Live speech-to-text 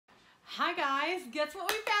Hi guys, guess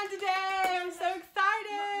what we found today? I'm so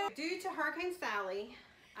excited. Due to Hurricane Sally,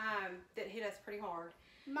 that hit us pretty hard,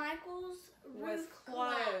 Michael's was roof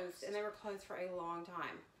closed, collapsed. and they were closed for a long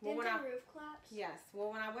time. Didn't the roof collapse? Yes.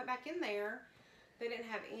 Well, when I went back in there, they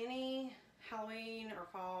didn't have any Halloween or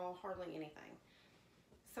fall, hardly anything.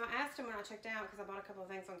 So I asked him when I checked out, because I bought a couple of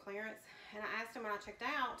things on clearance, and I asked him when I checked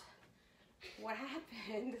out what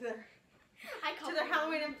happened to their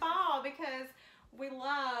Halloween and fall, because we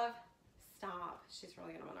love. Stop. She's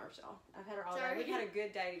really getting on my nerves, y'all. I've had her all day. We've had a good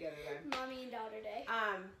day together, though. Mommy and daughter day.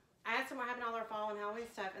 I asked them what happened to all their fall and Halloween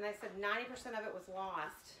stuff, and they said 90% of it was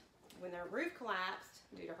lost when their roof collapsed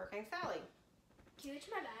due to Hurricane Sally. Can you reach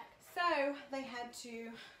my back? So they had to,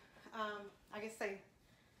 I guess they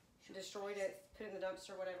destroyed it, put it in the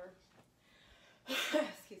dumpster, whatever.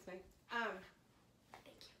 Excuse me. Thank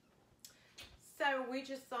you. So we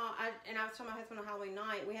just saw, and I was telling my husband on Halloween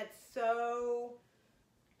night, we had so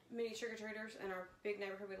many trick-or-treaters in our big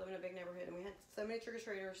neighborhood. We live in a big neighborhood, and we had so many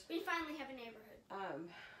trick-or-treaters. We finally have a neighborhood.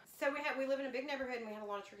 So we live in a big neighborhood, and we had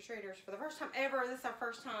a lot of trick-or-treaters for the first time ever. This is our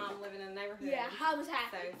first time living in a neighborhood. Yeah, I was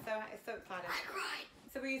happy. So excited. I cried.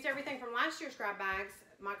 So we used everything from last year's grab bags,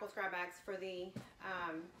 Michael's grab bags, for the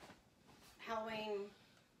Halloween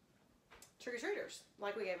trick-or-treaters.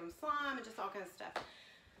 Like, we gave them slime and just all kinds of stuff.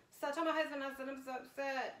 So I told my husband, I said, I'm so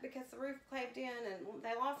upset because the roof caved in and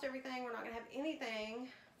they lost everything. We're not going to have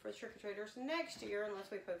anything for the trick-or-treaters next year unless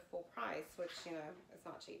we pay full price, which, you know, is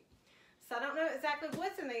not cheap. So I don't know exactly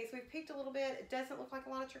what's in these. We've peeked a little bit. It doesn't look like a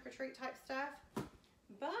lot of trick-or-treat type stuff,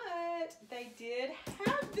 but they did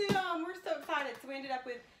have them. We're so excited. So we ended up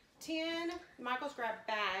with 10 Michael's Grab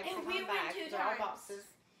bags. And we went 2 times. Boxes.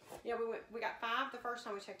 Yeah, we got 5 the first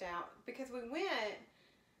time we checked out because we went.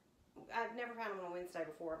 I've never found them on a Wednesday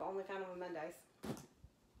before. I've only found them on Mondays.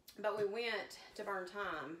 But we went to Burn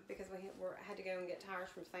Time because we had to go and get tires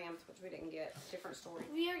from Sam's, which we didn't get. Different story.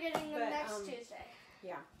 We are getting them next Tuesday.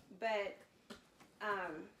 Yeah, but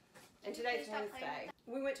and today's Wednesday.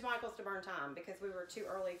 We went to Michael's to Burn Time because we were too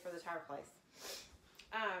early for the tire place.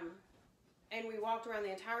 And we walked around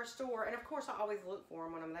the entire store, and of course I always look for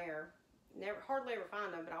them when I'm there. Hardly ever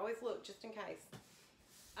find them, but I always look just in case.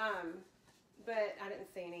 But I didn't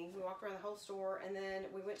see any. We walked around the whole store, and then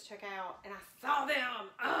we went to check out, and I saw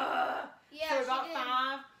them. Yeah, so we bought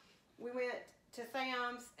 5. We went to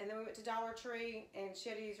Sam's, and then we went to Dollar Tree, and she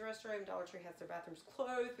had to use the restroom. Dollar Tree has their bathrooms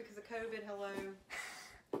closed because of COVID. Hello.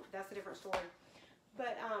 That's a different story.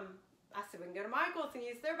 But I said we can go to Michael's and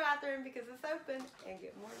use their bathroom because it's open and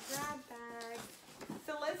get more grab bags.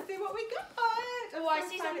 So let's see what we got. Oh, I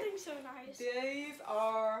see something so nice. These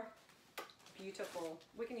are beautiful.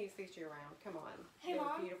 We can use these year round. Come on. Hey, they're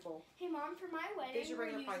Mom. Beautiful. Hey, Mom, for my wedding, These are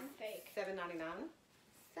we're regular using price. fake. $7.99.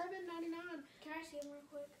 $7.99. Can I see them real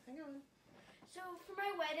quick? Hang on. So, for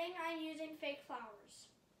my wedding, I'm using fake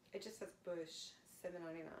flowers. It just says Bush.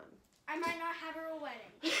 $7.99. I might not have a real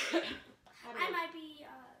wedding. I might be,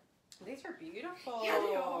 These are beautiful. Yeah,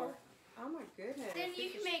 they are. Oh my goodness. Then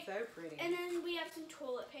you These can are make, so pretty. and then we have some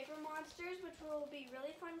toilet paper monsters, which will be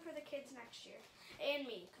really fun for the kids next year. And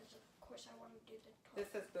me, because of course I want to do the toilet.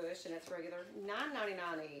 This says Bush, and it's regular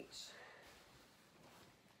 $9.99 each.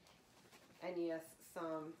 And yes,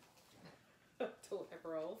 some toilet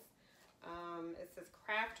paper rolls. It says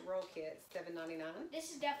Craft Roll Kit, $7.99.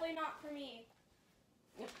 This is definitely not for me.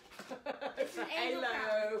 It's an angel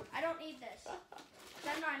halo. I don't need this.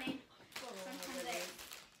 I'm not an angel. Well, sometimes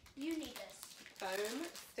you need this. Foam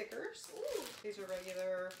stickers. Ooh. These are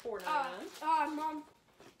regular $4.99. Mom.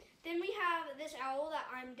 Then we have this owl that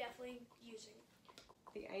I'm definitely using.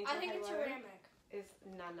 The Angel I think Halo it's ceramic. is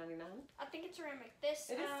 $9.99. I think it's ceramic.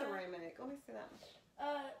 This It is ceramic. Let me see that.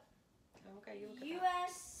 Okay, you look at that.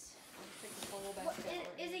 U.S. I'll take the whole What, basket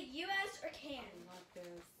right is here. it U.S. or can? I like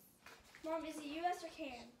this. Mom, is it U.S. or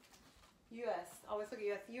can? U.S. Always look at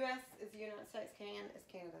U.S. U.S. is the United States. Can is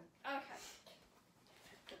Canada. Okay.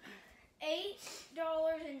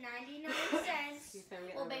 $8.99. Excuse me, I'm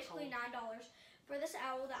getting Well, a little basically cold. $9 for this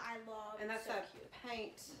owl that I love. And that's so a cute.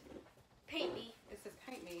 paint. Paint me. It says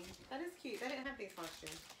paint me. That is cute. They didn't have these last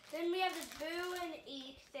year. Then we have this Boo and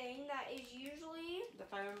Eek thing that is usually The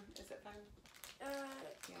foam. Is it foam? Yeah,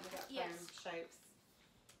 we got yes. foam shapes.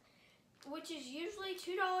 which is usually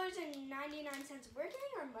 $2.99. We're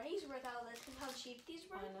getting our money's worth out of this because how cheap these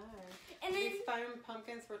were. I know. And then These foam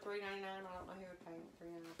pumpkins were $3.99. I don't know who would pay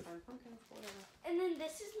 $3.99 foam pumpkins. Whatever. And then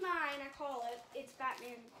this is mine, I call it. It's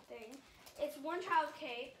Batman thing. It's One Child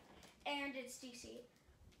Cape, and it's DC.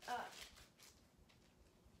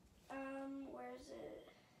 Where is it?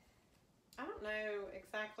 I don't know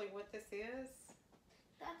exactly what this is.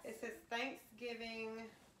 It says Thanksgiving.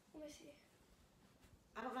 Let me see.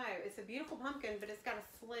 I don't know. It It's a beautiful pumpkin, but it's got a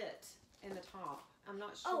slit in the top. I'm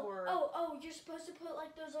not Oh, sure. oh, you're supposed to put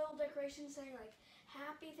like those little decorations saying like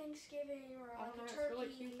Happy Thanksgiving or I like don't know. a It's turkey. really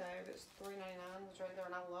cute though. It's $3.99. It's regular,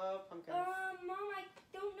 and I love pumpkins. Mom, I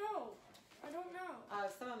don't know. I don't know.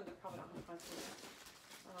 Some of them probably don't have pumpkins.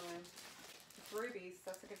 I don't know. It's Ruby's.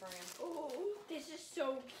 That's a good brand. Oh, this is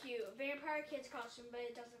so cute. Vampire Kids costume, but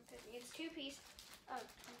it doesn't fit me. It's 2-piece.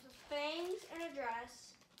 Comes with fangs and a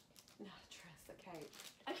dress. Not a dress, a cape.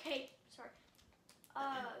 A cape. Sorry.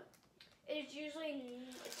 It's usually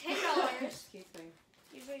 $10. Excuse me.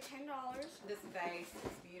 Usually $10. This vase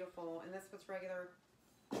is beautiful, and this was regular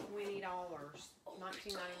 $20. Oh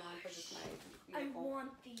 $19.99 for this vase. It's I beautiful.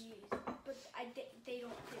 want these, but they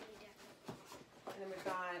don't fit me definitely. And then we've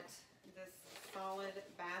got this solid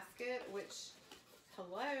basket, which,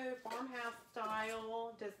 hello, farmhouse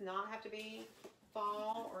style, does not have to be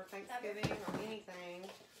fall or Thanksgiving or anything,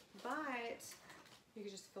 but you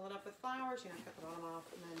can just fill it up with flowers. You know, cut the bottom off,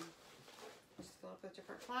 and then just fill it up with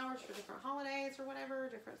different flowers for different holidays or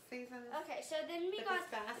whatever, different seasons. Okay, so then we But got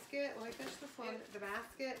this basket, let me finish this one. The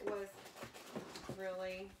basket was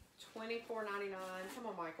really $24.99. Come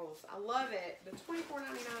on, Michaels. I love it. The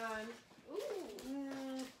 $24.99.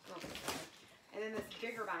 ooh. Not so bad. And then this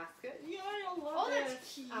bigger basket. Yay, I love Oh, this.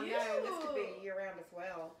 that's cute. I know, this could be year round as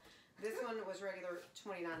well. This one was regular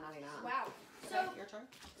 $29.99. Wow. Okay, So your turn.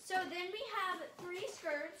 so then we have 3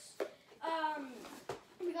 skirts.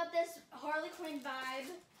 We got this Harley Quinn vibe.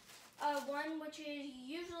 One which is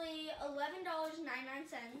usually $11.99,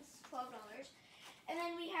 $12. And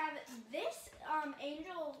then we have this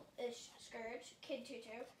angel-ish skirt, kid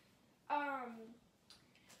tutu,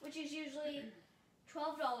 which is usually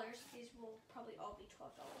 $12. These will probably all be $12.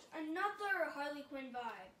 Another Harley Quinn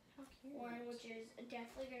vibe How cute. one, which is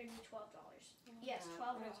definitely going to be $12. Yes, Yeah, $12.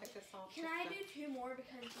 I'm gonna take this off Can just I to- do 2 more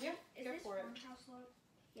because Yeah, is go this for it. farmhouse logo?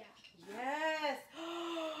 Yeah. Yes.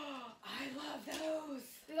 I love those.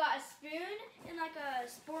 We got a spoon and like a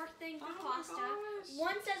spork thing for Oh my pasta. gosh.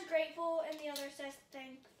 One says grateful and the other says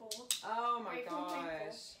thankful. Oh my Grateful, thankful.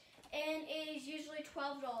 gosh. And it is usually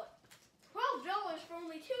 $12. $12 for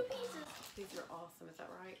only 2 pieces. These are awesome. Is that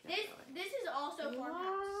right? No, This really. this is also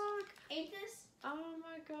farmhouse. Look. Ain't this? Oh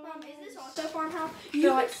my gosh. Is this also farmhouse? They're You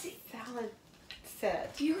like could see. salad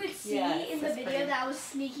set. You could see Yes, in the that's video pretty. that I was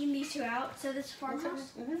sneaking these 2 out. So this is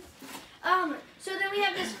farmhouse. Mm-hmm. So then we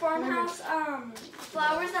have this farmhouse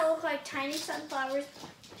flowers that look like tiny sunflowers.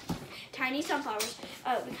 Tiny sunflowers.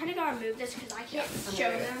 We kind of gotta move this because I can't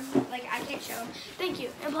show them. Like I can't show them. Thank you.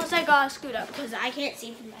 And plus I gotta scoot up because I can't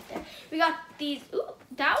see from back there. We got these. Ooh,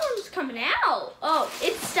 that one's coming out. Oh,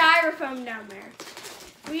 it's styrofoam down there.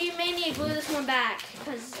 We may need to glue this one back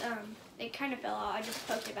because it kind of fell out. I just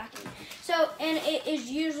poked it back in. So and it is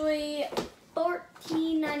usually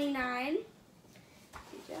 $14.99.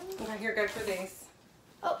 Okay, here, go for these.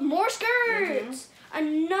 Oh, more skirts!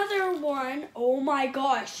 Another one. Oh my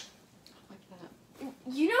gosh. Like that.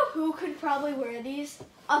 You know who could probably wear these?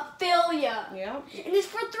 Ophelia. Yep. And it's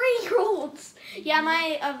for 3-year-olds. Yeah,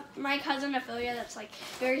 my cousin Ophelia, that's like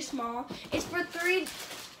very small. It's for 3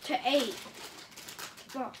 to 8.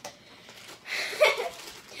 Well,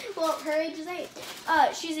 well, her age is 8.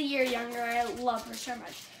 She's a year younger. I love her so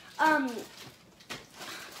much.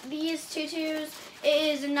 These tutus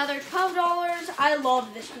is another $12. I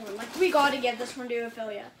love this one. Like we gotta get this one to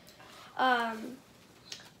Ophelia. Oh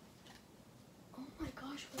my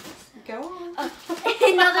gosh, what is that? Go on.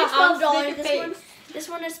 Another $12. Sneak This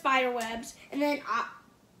one is spider webs, and then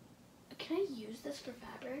can I use this for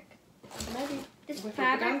fabric? Maybe. This If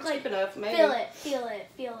fabric, it's like cheap enough, maybe. feel it.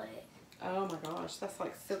 Oh my gosh, that's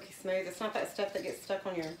like silky smooth. It's not that stuff that gets stuck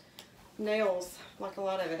on your nails, like a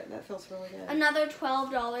lot of it. That feels really good. Another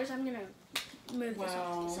 $12. I'm gonna move this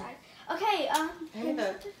off to the side. Okay.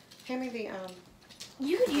 Hand me the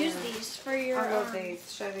You could use these for your. I love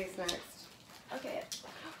these. Show these next. Okay.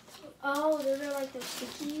 Oh, those are like the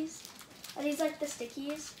stickies. Are these like the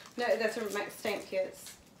stickies? No, that's our stamp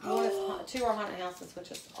kits. One is 2 are haunted houses, which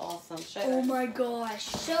is awesome. Show Oh that. my gosh.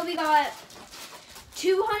 So we got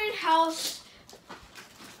 2 haunted house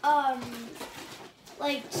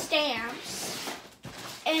like stamps.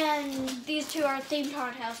 And these 2 are themed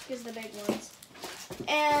haunted house because the big ones.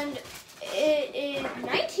 And it is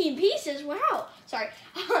 19 pieces. Wow. Sorry.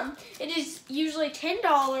 It is usually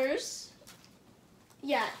 $10.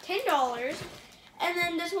 Yeah, $10. And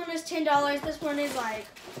then this one is $10. This one is like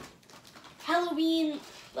Halloween.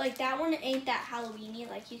 Like that one ain't that Halloweeny.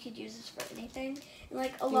 Like you could use this for anything. And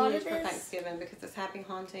like a lot of for this. Thanksgiving because it's happy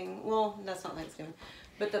haunting. Well, that's not Thanksgiving,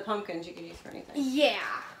 but the pumpkins you could use for anything. Yeah.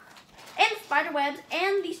 And spider webs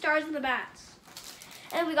and the stars and the bats.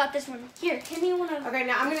 And we got this one. Here, give me one of. Okay,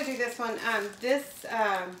 now I'm gonna do this one. I'm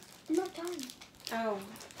not done. Oh,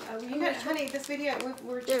 you got, honey, this video,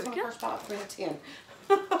 we're There just we on the go. first box, we have 10.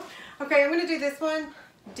 Okay, I'm gonna do this one.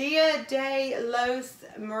 Dia de los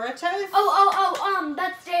Muertos.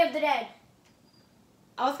 That's Day of the Dead.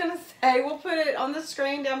 I was gonna say, we'll put it on the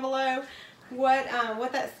screen down below what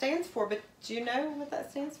that stands for, but do you know what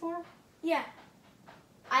that stands for? Yeah.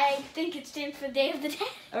 I think it stands for Day of the Dead.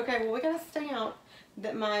 Okay, well, we got a stamp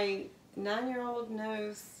that my 9-year-old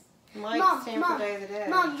knows might Mom, stand for Day of the Dead.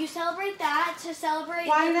 Mom, you celebrate that to celebrate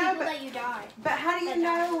Well, I the know, people but- that you died. But how do you That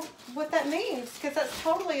know what that means? Because that's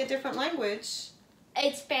totally a different language.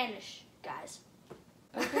 It's Spanish, guys.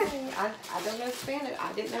 Okay, I don't know Spanish.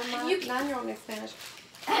 I didn't know my You 9-year-old knew Spanish.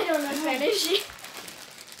 I don't know Spanish.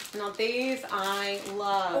 Now these I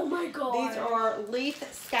love. Oh my god. These are leaf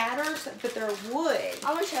scatters, but they're wood.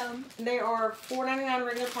 I want to show them. They are $4.99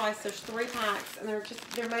 regular price. There's 3 packs, and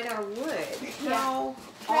they're made out of wood. Yeah. How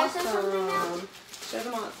Can I show something now? awesome! Show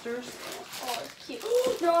the monsters. Oh, it's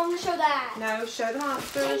cute. No, I'm going to show that. No, show the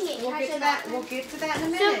monsters. Dang it, We'll can I get show to that that. one? We'll get to that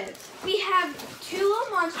in a So- minute. We have 2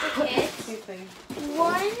 monster kits. Excuse me.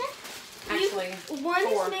 One, Actually, one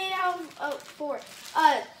 4. is made out of 4.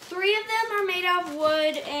 3 of them are made out of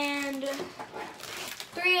wood, and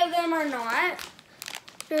 3 of them are not.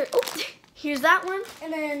 Here's that one,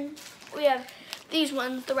 and then we have these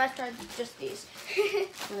ones. The rest are just these.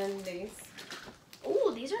 And then these.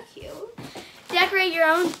 Ooh, these are cute. Decorate your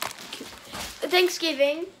own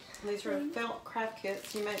Thanksgiving. These are felt craft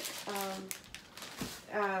kits. You make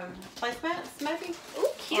placemats, maybe? Ooh,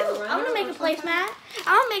 cute. Or I want to runner make or a placemat. something?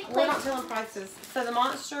 I want to make We're a not place. telling prices. So the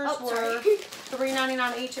monsters Oh, were sorry.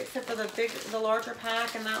 $3.99 each, except for the larger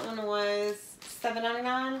pack, and that one was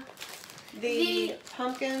 $7.99. The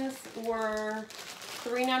pumpkins were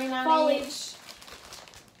 $3.99 Fall each. leaves.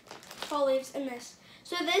 Fall leaves in this.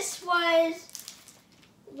 So this was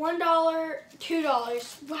 $1,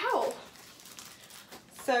 $2. Wow.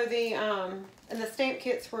 So the and the stamp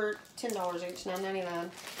kits were $10 each, $9.99.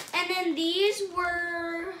 And then these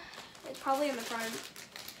were, it's probably in the front.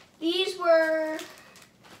 These were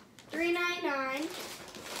 $3.99.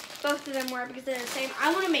 Both of them were because they're the same.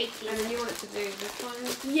 I want to make And these. then you want it to do this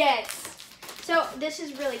one? Yes. So this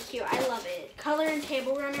is really cute. I love it. Color and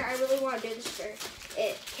table runner. I really want to do this for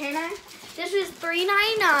it. Can I? This was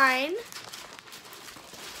 $3.99.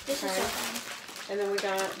 This is so Okay. fun. And then we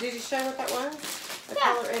got, did you show what that was? A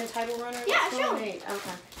Yeah. color and table runner? Yeah, That's show. really neat.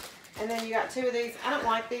 Okay. And then you got 2 of these. I don't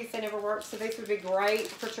like these. They never work. So these would be great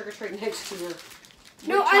for trick-or-treat next year.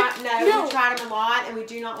 No, we no. tried them a lot, and we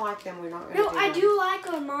do not like them. We're not going to No, do I them. do like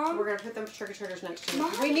them, Mom. We're going to put them for trick-or-treaters next year.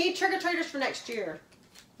 Mom. We need trick-or-treaters for next year.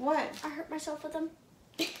 What? I hurt myself with them.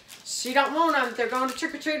 She don't want them. They're going to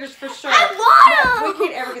trick-or-treaters for sure. I want No, them. we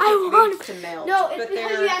can't ever get I these want beads to melt. No, it's but because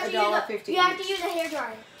they're you have to $1.50 you have to each. use a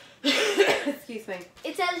hairdryer. Excuse me.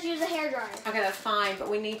 It says use a hairdryer. Okay, that's fine, but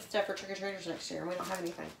we need stuff for trick-or-treaters next year, and we don't have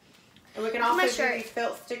anything. And we can Look at also my do shirt. these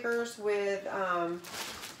felt stickers with,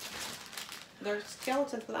 they're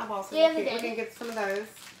skeletons with eyeballs. So Yeah, we they can did. get some of those.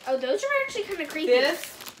 Oh, those are actually kind of creepy.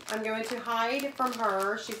 This, I'm going to hide from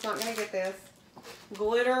her. She's not going to get this.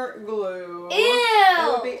 Glitter glue. Ew. It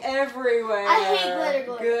will be everywhere. I hate glitter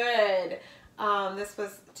glue. Good. This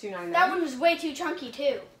was $2.99. That one was way too chunky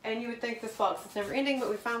too. And you would think this box is never ending, but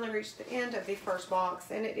we finally reached the end of the first box,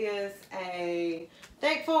 and it is a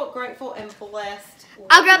thankful, grateful, and blessed.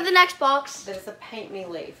 I'll grab the next box. That is a paint me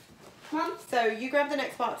leaf. Mom? So you grab the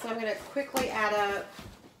next box, and I'm going to quickly add up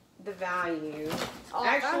the value. Oh,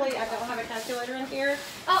 Actually, I don't have a calculator in here,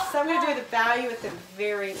 Oh, so I'm going to do the value at the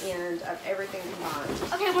very end of everything combined.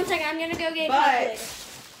 Okay, 1 second. I'm gonna go get a But calculator.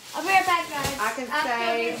 I'll be right back, guys. I can have to go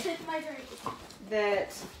say get a sip of my drink.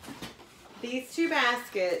 that these 2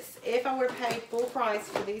 baskets, if I would have paid full price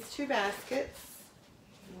for these 2 baskets,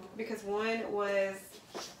 because one was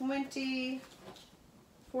 $24.99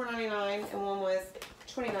 and one was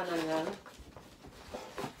 $29.99.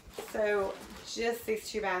 So just these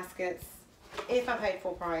 2 baskets, if I paid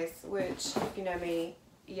full price, which if you know me,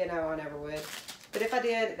 you know I never would. But if I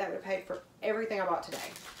did, that would have paid for everything I bought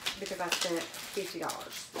today because I spent $50.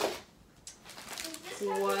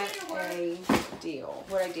 What a deal.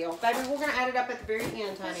 What a deal. Baby, we're going to add it up at the very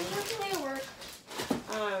end, honey. Does this calculator work?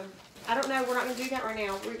 I don't know. We're not going to do that right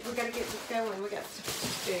now. We got to get this going. We got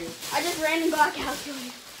stuff to do. I just ran and got a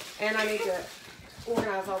calculator. And I need to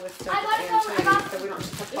organize all this stuff I got at it the end, from- I too, got- so we don't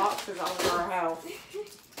just have boxes all over our house.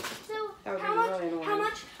 So That would how be much? really annoying. How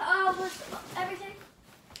much was everything?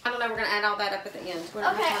 I don't know. We're going to add all that up at the end. We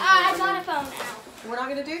don't have Okay, time to do I it right got a now. phone now. We're not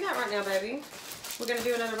going to do that right now, baby. We're going to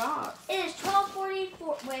do another box. It is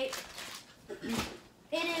 12:44. Wait.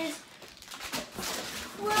 It is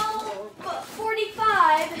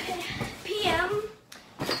 12:45 p.m.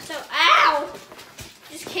 So, ow!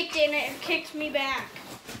 Just kicked in it and kicked me back.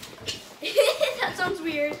 That sounds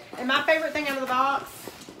weird. And my favorite thing out of the box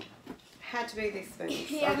had to be these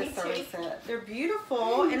spoons. Yeah, or me this serving too. set. They're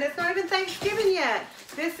beautiful, and it's not even Thanksgiving yet.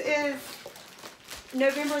 This is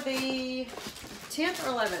November the 10th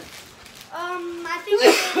or 11th. I think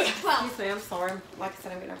it's 12. Excuse me, I'm sorry. Like I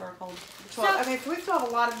said, I'm getting over a cold. 12. So- Okay, so we still have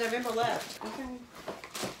a lot of November left. Okay.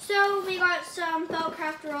 So we got some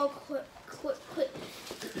Felcraft Roll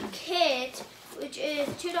Kit, which is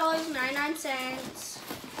 $2.99.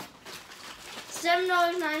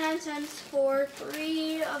 $7.99 for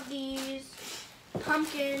 3 of these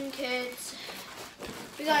pumpkin kits.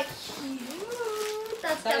 We got cute.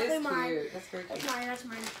 That's That definitely is mine. cute. That's very cute. That's mine. That's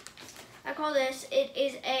mine. I call this. It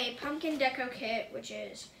is a pumpkin deco kit, which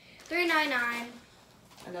is $3.99.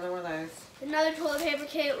 Another one of those. Another toilet paper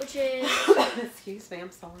kit, which is Excuse me,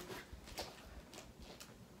 I'm sorry.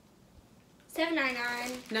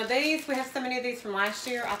 $7.99. Now these, we have so many of these from last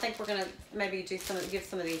year. I think we're gonna maybe do give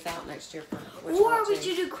some of these out next year for which Or one we too.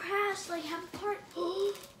 should do crafts, like have a part.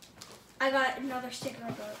 I got another sticker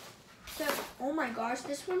I got. So, oh my gosh,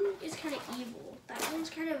 this one is kind of evil. That one's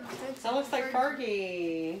kind of offensive. That looks like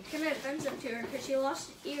Fergie. It's kind of offensive to her because she lost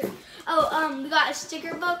an ear. Oh, we got a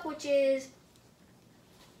sticker book, which is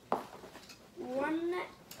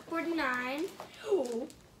 $1.49. Oh,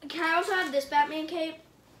 can I also have this Batman cape?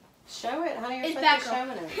 Show it, honey. You're It's supposed to be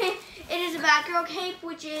Batgirl. showing it. It is a Batgirl cape,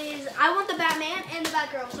 which is I want the Batman and the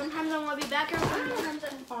Batgirl. Sometimes I want to be Batgirl, sometimes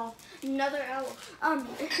another owl.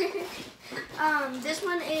 This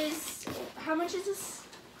one is how much is this?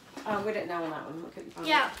 We didn't know on that one. We couldn't find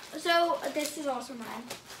Yeah. So this is also mine.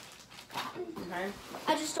 it. Okay.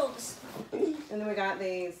 I just stole this. And then we got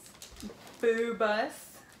these Boo Bus.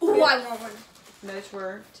 Oh, I want one. Those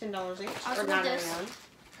were $10 each. I also Or want this. $9.99.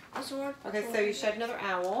 I also want. Okay, so you showed another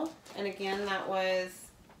owl, and again that was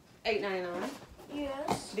 $8.99.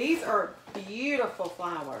 Yes. These are beautiful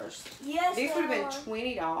flowers. Yes. These would have been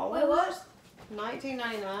 $20. Wait, what?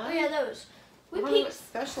 $19.99. Oh yeah, those. I We don't know peeped. what's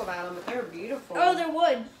special about them, but they're beautiful. Oh, they're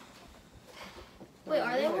wood. Wait, They're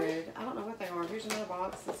are they wood? wood. I don't know what they are. Here's another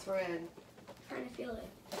box that's red. Trying to feel it.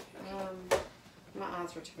 My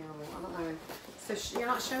eyes are terrible. I don't know. So you're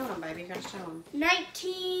not showing them, baby. You're gonna show them.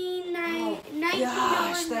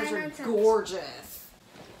 $19.99. those are gorgeous.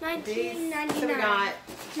 $19.99. So we got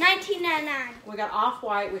 $19.99. we got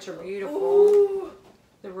off-white, which are beautiful. Ooh.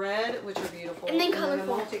 The red, which are beautiful. And then the colorful.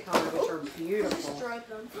 multicolored, which are beautiful. Destroyed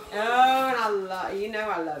them. Oh, and I love,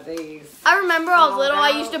 I love these. I remember I was All little. I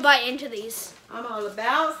about- used to bite into these. I'm all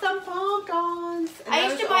about some pumpkins. And I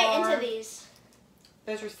used to those bite are- into these.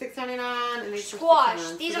 Those are $6.99, and these Squash. are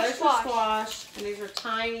 $6.99. These so are those squash. squash, and these are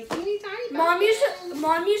tiny, teeny, tiny. Mom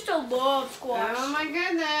pumpkins. used to love squash. Oh my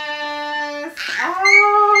goodness!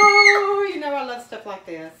 Oh, I love stuff like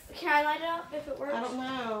this. Can I light it up if it works? I don't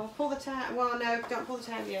know. Pull the tab. Well, no, don't pull the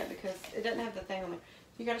tab yet because it doesn't have the thing on it.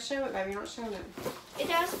 You gotta show it, baby. You're not showing it. It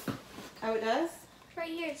does. Oh, it does? It's right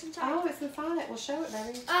here. It's inside. Oh, it's inside it. Well, show it,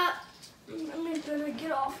 baby. I'm gonna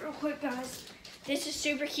get off real quick, guys. This is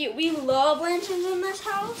super cute. We love lanterns in this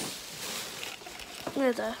house. Look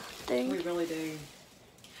at the thing. We really do.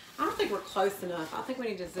 I don't think we're close enough. I think we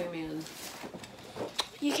need to zoom in.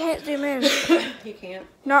 You can't zoom in. You can't?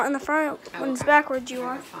 Not in the front. Oh, When it's okay. backwards, you Okay,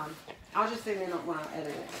 are. that's fine. I'll just zoom in when I edit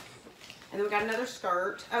it. And then we got another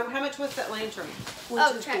skirt. Oh, how much was that lantern? Which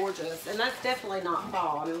Oh, is check. gorgeous. And that's definitely not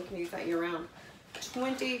fall. I mean, we can use that year round.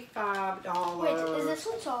 $25. Wait, is this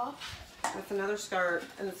one soft? That's another skirt.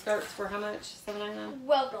 And the skirts were how much? $7.99?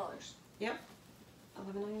 $12. Yep.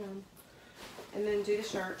 $11.99. And then do the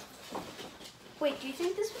shirt. Wait, do you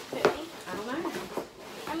think this would fit me? I don't know.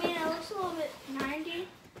 I mean, it looks a little bit 90.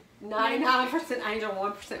 99% angel,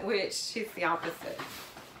 1% witch. She's the opposite.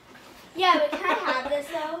 Yeah, but can I have this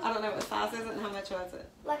though? I don't know what size is it and how much was it.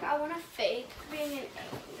 Like, I want to fake being an angel.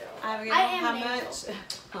 I I am how an much?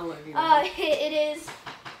 I love you.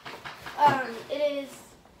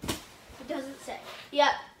 It doesn't say.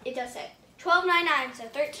 Yep, it does say. $12.99, so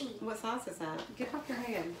 13. What size is that? Get off your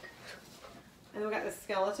head. And we got the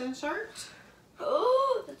skeleton shirt.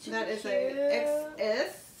 Oh, that's super That is cute. a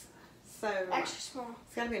XS. So Extra small.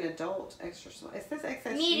 it's got to be an adult extra small. It says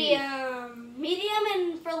XS Medium. Medium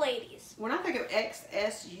and for ladies. When I think of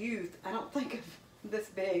XS youth, I don't think of this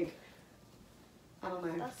big. I don't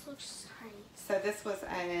know. That looks tiny. So this was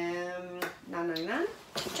 $9.99.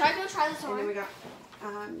 Try this And then we on. got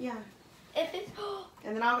yeah. If it's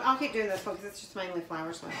And then I'll keep doing this one because it's just mainly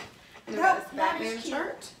flowers left. And then we Oh, got this that is Batman cute.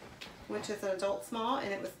 shirt, which is an adult small,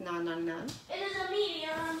 and it was $9.99. it is a medium,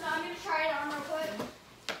 so I'm gonna try it on real quick.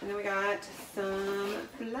 And then we got some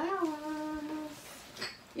flowers.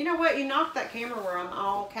 You know what? You knocked that camera where I'm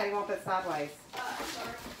all cattywampus sideways.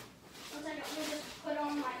 Sorry. One second, let me just put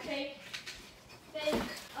on my fake,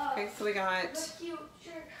 Okay, so we got cute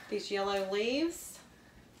shirt. these yellow leaves.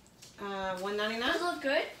 $1.99. Does it look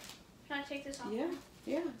good? Can I take this off?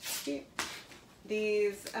 Yeah, cute.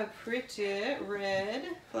 These pretty red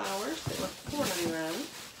flowers that were $4.99.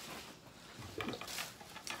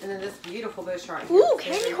 And then this beautiful bush right here. Ooh,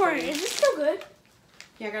 candy corn. Is this still good?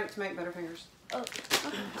 Yeah, I got it to make Butterfingers. Oh,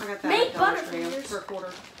 okay. I got that Make at Dollar Tree Butterfingers. for a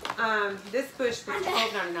quarter. This bush was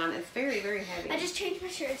 $12.99. It's very, very heavy. I just changed my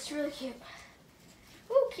shirt. It's really cute.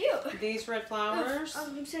 Ooh, cute. These red flowers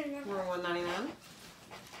I'm sitting there. were $1.99.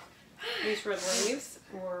 These red leaves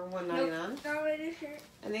were $1.99. Not ready to shirt.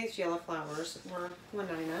 And these yellow flowers were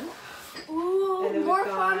 $1.99. Ooh, And then more we've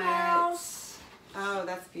got- farmhouse. Oh,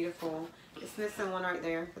 that's beautiful. It's missing one right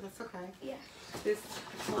there, but that's okay. Yeah. This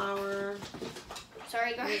flower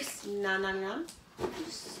Sorry, is guys. $9.99.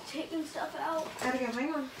 Just taking stuff out. Gotta go,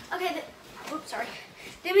 hang on. Okay. Oops, sorry.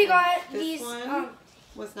 Then we got This these. one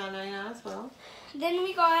was $9.99 as well. Then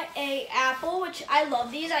we got a apple, which I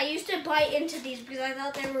love these. I used to bite into these because I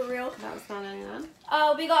thought they were real. That was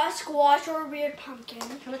 $9.99. We got a squash or a weird pumpkin.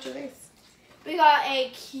 How much are these? We got a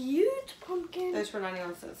cute pumpkin. Those were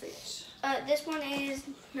 99 cents each. This one is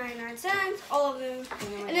 99¢. All of them.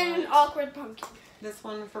 And And then an got awkward pumpkin. this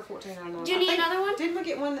one for $14.99. Do you need another one? Didn't we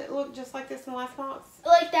get one that looked just like this in the last box?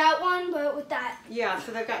 Like that one, but with that. Yeah,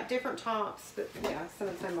 so they've got different tops, but yeah, some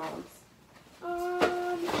of the same bottoms.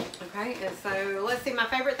 Okay, and so let's see. My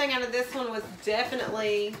favorite thing out of this one was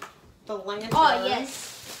definitely the lantern. Oh yes.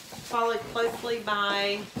 Followed closely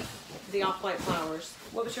by the off-white flowers.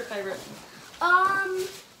 What was your favorite?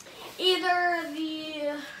 Either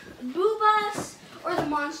the Boo Bus or the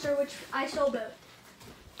Monster, which I stole both.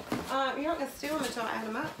 You're not gonna steal them until I add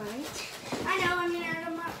them up, right? I know, I'm gonna add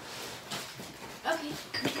them up.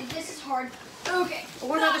 Okay, this is hard. Okay. Well,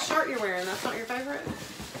 what about the shirt you're wearing? That's not your favorite?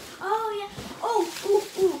 Oh yeah. Oh,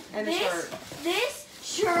 ooh. And the shirt. This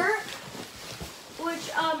shirt, which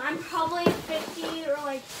I'm probably 50 or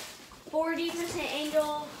like 40%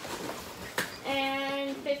 angel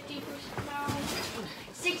and 50% no,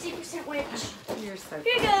 60% witch. You're so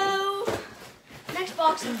Here you go. Next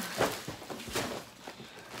box.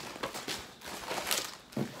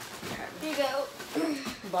 Here you go.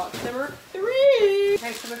 Box number 3.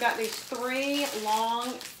 Okay, so we've got these 3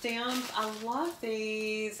 long stems. I love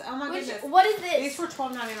these. Oh my goodness. What is this? These were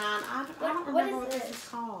 $12.99. I don't What remember what is this this? is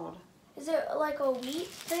called. Is it like a wheat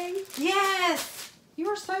thing? Yes! You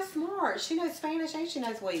are so smart. She knows Spanish and she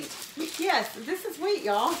knows wheat. Yes, this is wheat,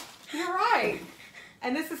 y'all. You're right.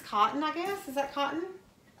 And this is cotton, I guess. Is that cotton?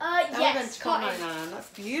 Yes, cotton. $12.99. That's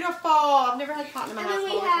beautiful. I've never had cotton in my And house. then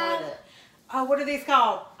I've we always have wanted it. Oh, what are these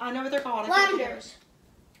called? I know what they're called. I can't think of Lavenders.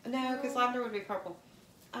 it. No, because lavender would be purple.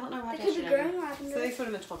 I don't know why They I could be should know. growing So lavender. these would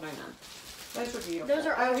have been $12.99. Those were beautiful. Those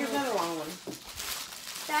are oh, here's orange. another long one.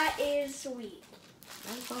 That is sweet.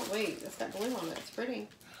 That's not wheat. That's got blue on it. It's pretty.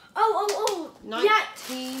 Oh. Yeah,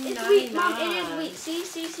 $19.99. it's wheat, Mom. It is wheat.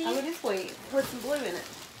 See. Oh, it is wheat. With some blue in it.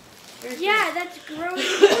 Very Yeah, cute. that's growing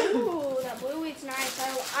blue. That blue wheat's nice.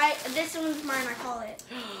 This one's mine. I call it.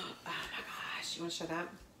 Oh my gosh. You want to show that?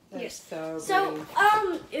 That Yes. is so So,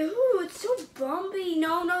 pretty. ooh, it's so bumpy.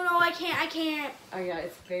 No, I can't. Oh yeah,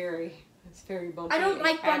 it's very bumpy. I don't and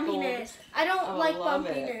like crackled. bumpiness. I don't Oh, I like love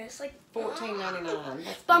it. bumpiness. Like $14.99.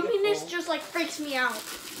 That's bumpiness beautiful. just like freaks me out.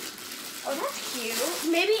 Oh, that's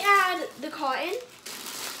cute. Maybe add the cotton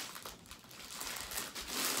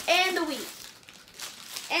and the wheat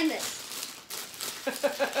and this.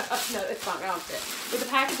 No, it's not gonna fit. With the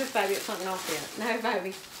packages, baby, it's not gonna fit. No,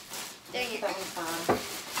 baby. Dang it. That one's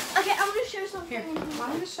fine. Okay, I'm gonna show something. Here, I'm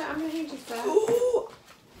gonna hand you stuff. Ooh,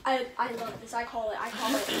 I love this. I call it.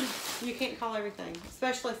 You can't call everything,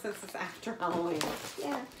 especially since it's after Halloween.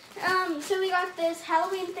 Yeah. So we got this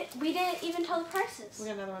Halloween thing. We didn't even tell the prices. We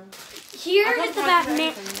got another one. Here I is don't the have Batman.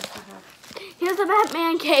 everything. Yes, I have. Here's the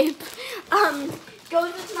Batman cape.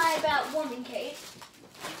 Goes with my Batwoman cape.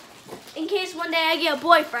 In case one day I get a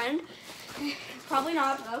boyfriend. Probably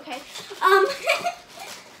not, but okay.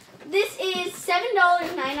 This is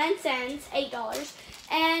 $7.99, $8,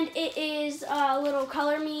 and it is little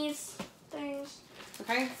color me's things.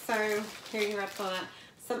 Okay, so here you have that.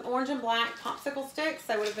 Some orange and black popsicle sticks.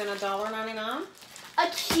 They would have been $1.99. A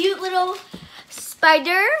cute little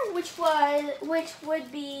spider, which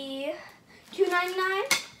would be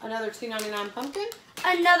 $2.99. Another $2.99 pumpkin.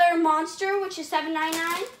 Another monster, which is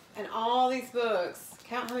 $7.99. And all these books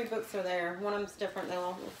Count how many books are there. One of them's different. They're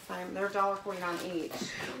all the same. They're $1.49 each.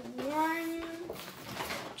 1,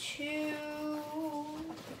 2,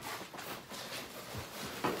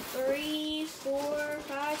 3, 4,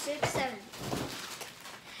 5, 6, 7.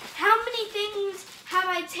 How many things have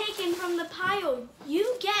I taken from the pile?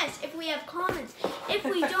 You guess if we have comments. If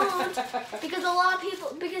we don't, because a lot of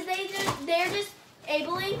people, because they're just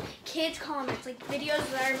disabling kids' comments, like videos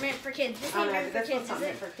that are meant for kids. This ain't meant for kids, is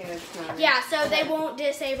it? For kids, no. Yeah, so they won't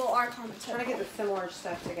disable our comments. Try to get the similar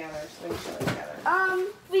stuff together so we can show it together.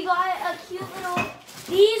 We got a cute little.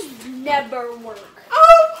 These never work.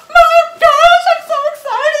 Oh my gosh, I'm so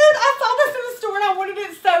excited. I saw this in the store and I wanted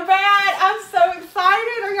it so bad. I'm so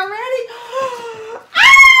excited. Are y'all ready?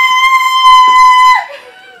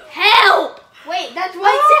 Help! Wait, that's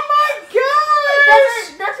what it says. Oh my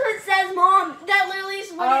gosh. That's what it says, Mom. That literally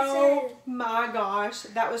is what it says. Oh my gosh,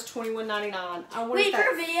 that was $21.99. I wanted Wait, that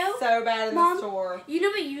for a video? so bad in Mom, the store. You know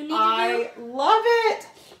what you need to do? I love it.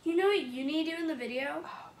 You know what you need to do in the video?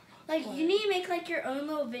 Like, you need to make, like, your own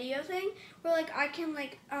little video thing where, like, I can,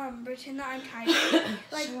 like, pretend that I'm typing.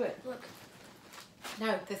 Like, Show it. Look.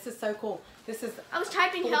 No, this is so cool. This is I was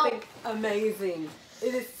typing help. amazing.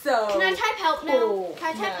 It is so Can I type help now? cool.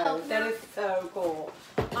 Can I type help now? That is so cool.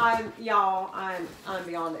 I'm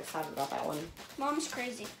beyond excited about that one. Mom's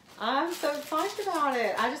crazy. I'm so excited about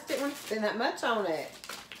it. I just didn't want to spend that much on it.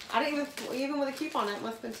 I didn't even with a coupon, it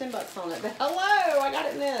must have been $10 on it. But hello, I got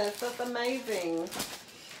it in this. That's amazing.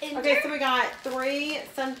 Okay, so we got 3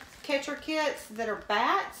 sun catcher kits that are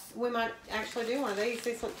bats. We might actually do one of these.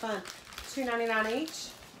 These look fun. $2.99 each.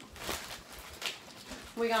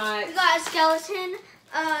 We got a skeleton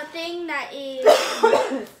thing that is.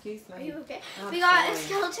 excuse me. Are you okay? I'm We got a sorry.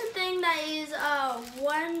 skeleton thing that is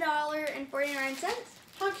 $1.49.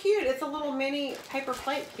 How cute. It's a little mini paper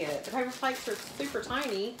plate kit. The paper plates are super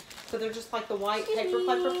tiny, so they're just like the white paper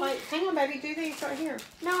plates. Hang on, baby. Do these right here.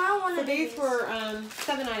 No, I don't want to So do these were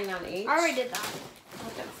 $7.99 each. I already did that.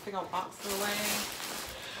 I'll get this big old box away.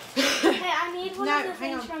 Hey, I need one No, of the hang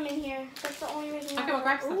things on. from in here. That's the only reason. Okay, we'll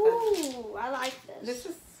grab something. Ooh, I like this. This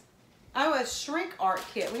is, a shrink art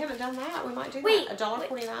kit. We haven't done that. We might do Wait, that.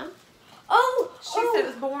 $1.49. Oh, She said it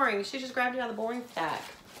was boring. She just grabbed it out of the boring stack.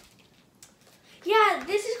 Yeah,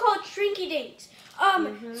 this is called Shrinky Dinks.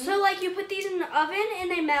 So like you put these in the oven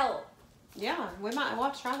and they melt. Yeah, we'll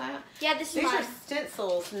have to try that. Yeah, this is These mine. are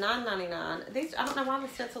stencils, $9.99. These, I don't know why the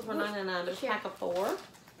stencils were $9.99, but it's a pack of 4.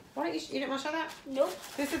 Why don't you didn't want to show that? Nope.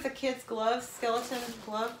 This is a kid's glove, skeleton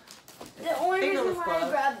glove. The only reason Fingerless why I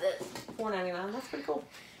glove. grabbed this. $4.99. That's pretty cool.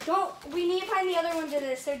 We need to find the other ones of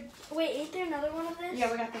this. Wait, ain't there another one of this?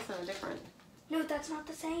 Yeah, we got this one different. No, that's not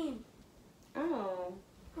the same. Oh,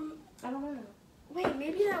 I don't know. Wait,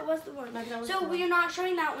 maybe that was the one. Maybe that was So the one. we are not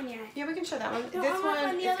showing that one yet. Yeah, we can show that one. No, This I want to one,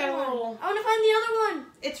 find the it's got other a little. one. I want to find the other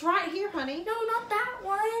one. It's right here, honey. No, not that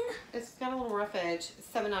one. It's got a little rough edge.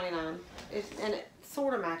 $7.99. And it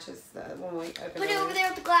sort of matches the one we opened. Put it over there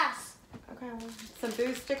with the glass. Okay, well, some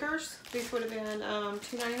boo stickers. These would have been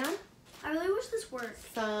 $2.99. I really wish this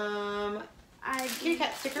worked. Some kitty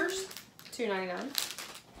cat stickers, $2.99.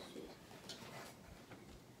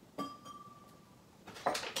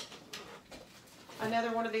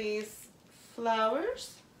 Another one of these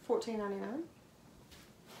flowers, $14.99.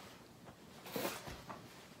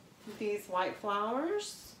 These white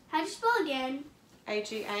flowers, How'd you spell again?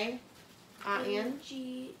 AGAIN,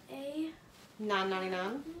 G-A.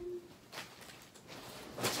 $9.99.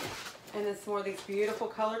 And then some more of these beautiful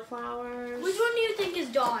colored flowers. Which one do you think is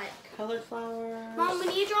dot? Colored flowers. Mom, we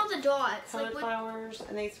need to draw the dots. Colored Like, flowers,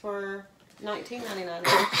 and these were $19.99.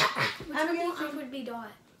 which one do you I think would be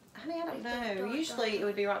dot? Honey, I don't Like know. dot, Usually dot. it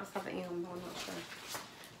would be right beside the M, but I'm not sure.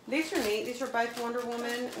 These are neat. These are both Wonder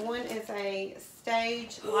Woman. One is a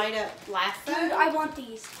stage light up lasso. Dude, I want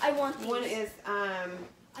these. I want these. One is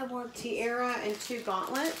I want these. tiara and 2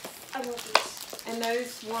 gauntlets. I want these. And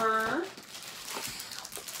those were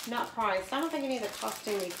not priced. I don't think any of the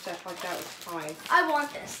costumey stuff like that was priced. I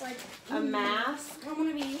want this. Like A mask I want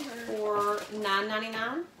to be her. for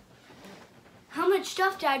 $9.99. How much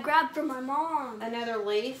stuff did I grab from my mom? Another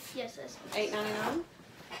leaf, Yes, yes. $8.99.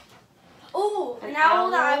 Oh, An an owl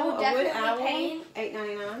that I owl, will a wood definitely owl, paint.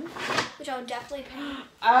 $8.99. Which I will definitely paint.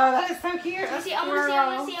 Oh, that is so cute. I A see, I wanna see, I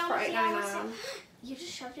wanna squirrel see, I for wanna see, I wanna $8.99. You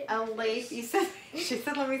just shoved it. A leaf. You said. She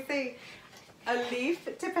said, "Let me see." A leaf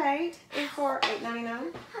to paint is for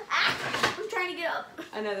 $8.99. Ah, I'm trying to get up.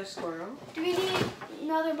 Another squirrel. Do we need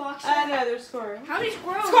another box? Another squirrel. How many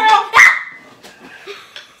squirrels? Squirrel.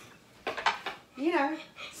 You know,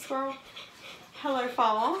 squirrel. Hello,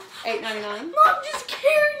 fall. $8.99. Mom just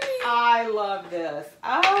carried me I love this.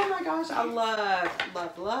 Oh my gosh, I love.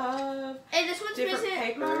 Hey, this one's Different missing.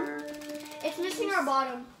 paper. Mom, it's missing our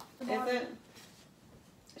bottom. The Is bottom. it?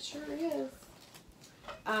 It sure is.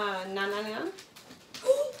 $9.99.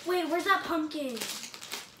 Wait, where's that pumpkin?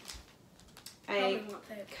 A Probably won't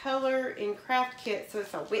fit. color in craft kit, so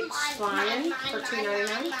it's a witch flying for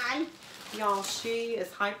 $2.99. Y'all, she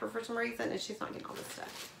is hyper for some reason, and she's not getting all this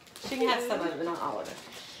stuff. She can have some of it, but not all of it.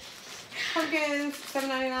 Pumpkins,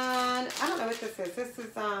 $7.99. I don't know what this is. This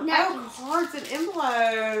is Napkins. cards and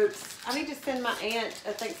envelopes. I need to send my aunt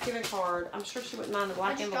a Thanksgiving card. I'm sure she wouldn't mind the I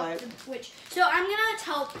black just envelope. dropped the witch. So I'm gonna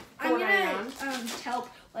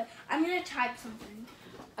I'm gonna type something.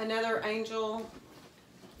 Another angel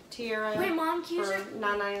tiara. Wait, Mom, can you for search?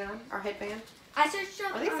 $9.99. Our headband. I searched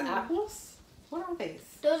up. Are these apples? What are these?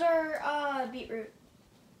 Those are beetroot.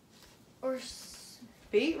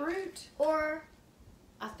 Beetroot? Or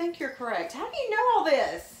I think you're correct. How do you know all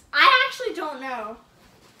this? I actually don't know.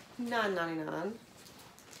 $9.99.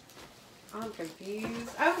 I'm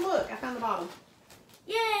confused. Oh, look, I found the bottom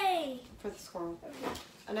Yay! for the squirrel.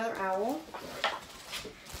 Another owl.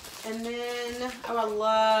 And then, oh, I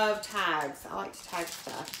love tags. I like to tag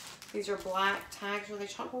stuff. These are black tags. Are they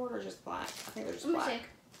chalkboard or just black? I think they're just Let me black.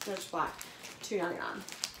 see. They're just black. $2.99.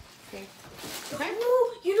 Okay. Okay.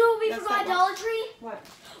 Ooh, you know what we That's forgot that at one. Dollar Tree? What?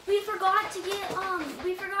 We forgot to get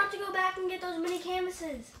we forgot to go back and get those mini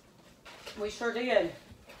canvases. We sure did.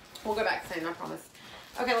 We'll go back soon, I promise.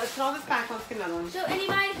 Okay, let's put all this back. Let's get another one. So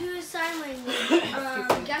anybody who is sign language,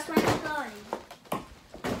 guess my spelling.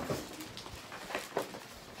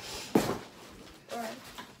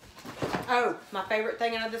 Oh, my favorite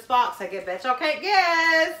thing out of this box, I bet y'all can't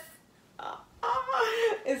guess.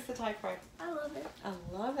 It's the typewriter. I love it. I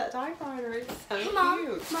love that typewriter. It's so Hey, cute. Mom,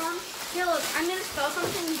 here, look, I'm gonna spell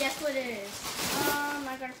something and guess what it is.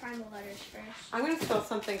 I gotta find the letters first. I'm going to spell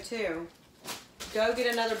something too. Go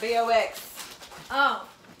get another BOX. Oh,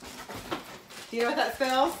 Do you know what that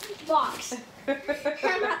spells? box.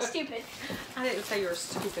 I'm not stupid. I didn't say you were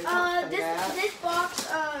stupid. This box,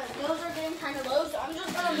 those are getting kind of low, so I'm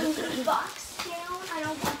just gonna move this box down. I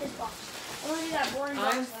don't want this box. I want to do that boring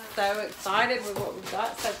box. I'm so excited with what we've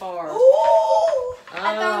got so far. Ooh!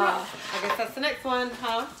 I found I guess that's the next one,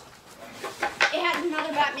 huh? it had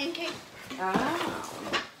another Batman cape.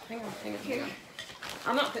 Oh. Hang on.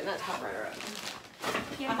 I'm not putting that typewriter up.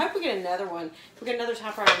 I hope we get another one. If we get another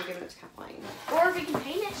typewriter, I'm giving it to Kathleen. Or if we can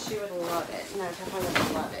paint it. She would love it. No, Kathleen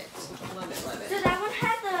would love it. Love it. So that one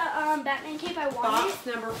had the Batman cape I wanted. Box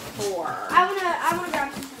number 4. I wanna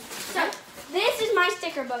grab something. So this is my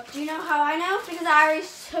sticker book. Do you know how I know? Because I already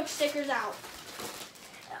took stickers out.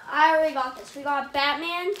 I already got this. We got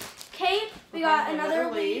Batman cape. We got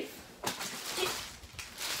another leaf.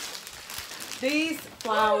 These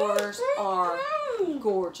flowers are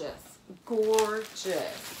gorgeous.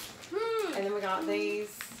 Gorgeous. And then we got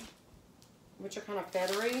these, which are kind of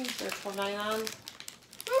feathery. They're $12.99.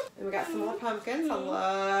 And we got some more pumpkins. I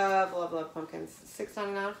love pumpkins.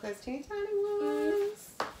 $6.99 for those teeny tiny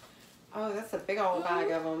ones. Oh, that's a big old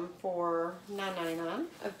bag of them for $9.99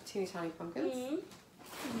 of teeny tiny pumpkins.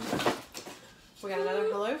 We got another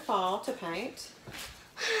Hello Fall to paint.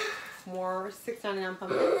 More $6.99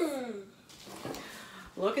 pumpkins.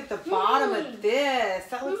 Look at the bottom of this.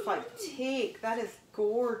 That looks like teak. That is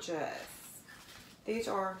gorgeous. These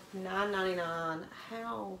are $9.99.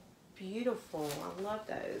 How beautiful. I love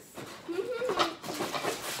those.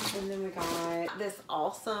 And then we got this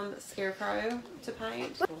awesome scarecrow to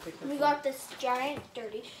paint. We got this giant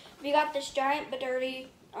but dirty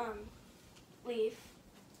leaf.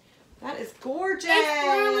 That is gorgeous. It's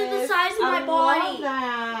literally the size of my body. I love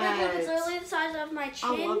that. Look, it's literally the size of my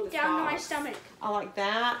chin down to my stomach. I like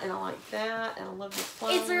that, and I like that, and I love this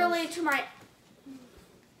flowers. It's literally to my...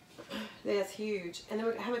 That's huge. And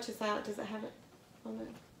then how much is that? Does it have it on it?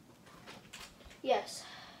 Yes.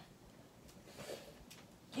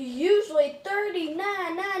 Usually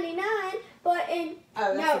 $39.99, but in...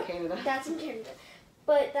 Oh, that's in Canada. That's in Canada.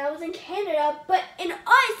 But that was in Canada, but in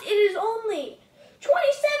us it is only $27.99.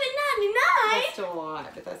 That's still a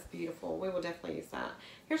lot, but that's beautiful. We will definitely use that.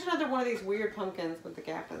 Here's another one of these weird pumpkins with the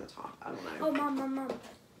gap in the top. I don't know. Oh, Mom.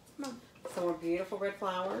 Some more beautiful red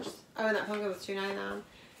flowers. Oh, and that pumpkin was $2.99.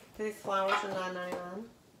 These flowers are $9.99.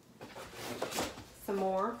 Some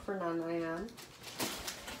more for $9.99.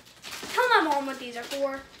 Tell my mom what these are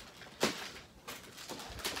for.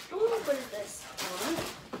 Oh, what is this? I'm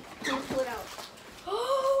gonna pull it out.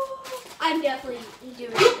 Oh, I'm definitely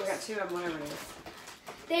doing We this. got 2 of them, whatever it is.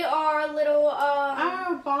 They are little.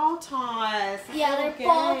 Oh, ball toss. Yeah, Little they're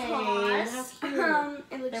ball game. toss. How cute.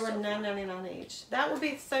 It looks They were so $9.99 each. That would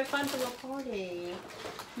be so fun for a party.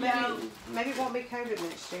 Maybe, Yeah. maybe it won't be COVID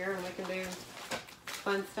next year, and we can do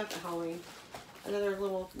fun stuff at Halloween. Another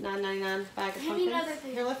little $9.99 bag of Maybe pumpkins. another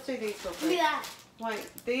thing. Here, let's do these real Look quick. at that.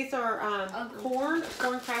 Wait, these are corn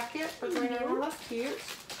craft kit for $3.99. That's cute.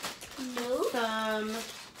 No. Some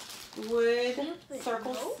wood Nope.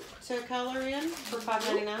 circles to color in for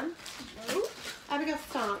 $5.99. No. Abigail,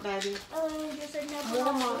 stop, baby. Oh, there's another.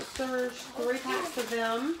 More monsters, 3 packs of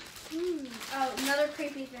them Oh, another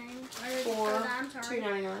creepy thing. for I'm sorry.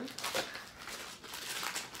 $2.99.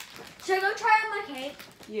 Should I go try on my cake?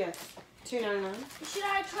 Yes, $2.99. Should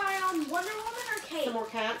I try on Wonder Woman or cake? Some more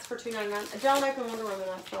cats for $2.99. Don't open Wonder Woman.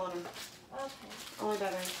 I'm selling them. Okay. Only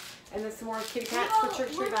Batman. And then some more kitty cats for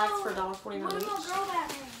trick or treat bags for $1.49 What each. about Girl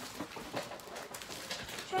Batman?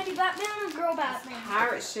 Should I do Batman or Girl Batman?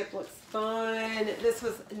 Pirate ship looks fun. This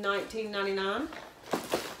was $19.99.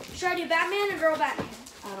 Should I do Batman or Girl Batman?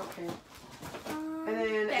 I don't care. And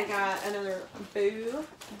then I Batman. got another Boo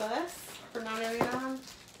bus for $9.99.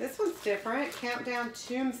 This one's different. Countdown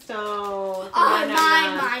Tombstone. For Oh,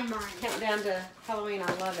 $9.99. mine. Countdown to Halloween.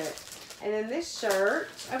 I love it. And then this shirt.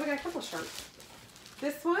 Oh, we got a couple of shirts.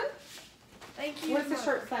 This one. Thank you. What's the Mom.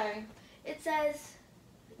 shirt say? It says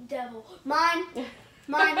Devil. Mine. To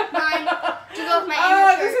go with my Oh,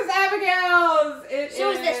 Andrew this shirt. is Abigail's. It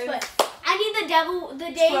So is this foot. I need the devil.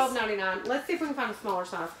 The days. $12.99. Let's see if we can find a smaller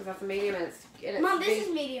size because that's a medium and it's Mom, V, this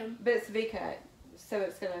is medium. but it's V cut, so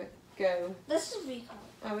it's gonna go. This is V color.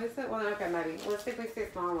 Oh, is it? Well, okay, maybe. Let's see if we see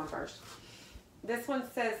a smaller one first. This one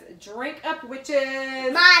says "Drink up,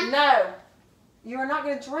 witches." Mine. No, you are not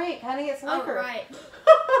gonna drink, honey. It's Oh, liquor. right.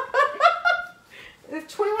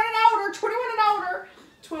 It's 21 and older. 21 and older.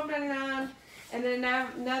 $12.99. And then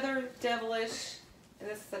another devilish, and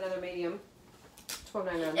this is another medium.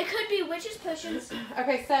 $12.99. It could be witches potions.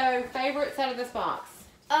 Okay, so favorites out of this box.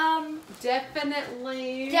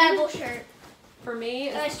 Definitely. Devil shirt For me,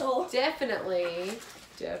 that I it's stole. definitely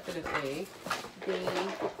the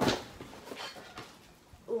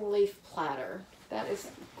leaf platter. That is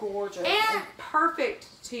gorgeous and perfect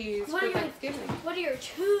to use What for are your- Thanksgiving. What are your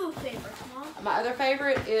 2 favorites, Mom? My other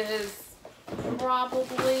favorite is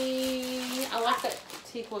probably, I like that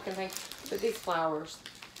teak looking thing, but these flowers,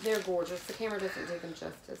 they're gorgeous. The camera doesn't do them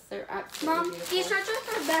justice. They're absolutely Mom, beautiful. these shirts are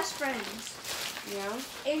for best friends. Yeah.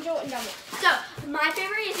 Angel and Devil. So my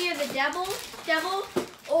favorite is either the Devil,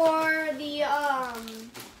 or the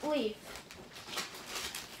Leaf.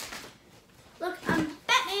 Look, I'm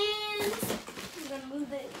Batman. I'm gonna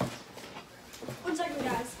move it. 1 second,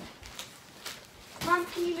 guys. Mom,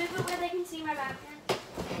 can you move it where they can see my Batman?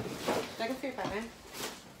 I can see your Batman.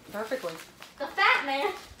 Perfectly. The Fat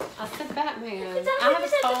Man. I said Batman. It's I have a 100%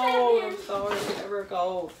 the cold. Batman. I'm sorry. I'm over a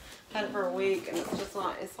cold. Had it for a week and it's just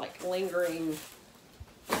not, it's like lingering.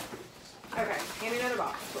 Okay, hand me another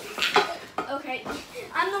box, please. Okay,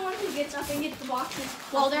 I'm the one who gets up and gets the boxes.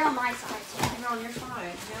 Well, they're on my side, so They're on your side.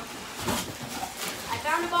 Yep. I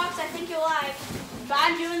found a box I think you'll like. But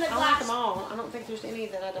I'm doing the I like glass. them all. I don't think there's any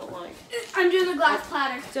that I don't like. I'm doing the glass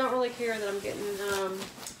platter. Don't really care that I'm getting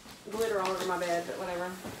glitter all over my bed, but whatever.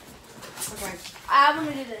 Okay. I want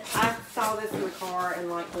to do this. I saw this in the car and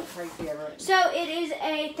like went crazy over it. So it is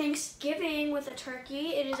a Thanksgiving with a turkey.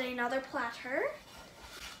 It is another platter.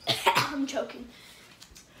 I'm choking.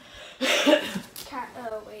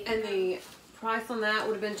 Oh wait. And the price on that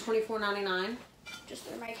would have been $24.99. Just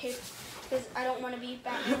through my cape because I don't want to be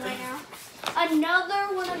Batman right now.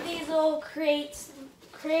 Another one of these little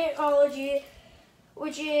Crateology,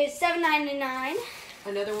 which is $7.99.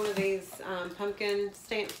 Another one of these pumpkin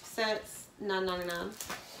stamp sets, $9.99.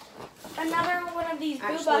 Another one of these boo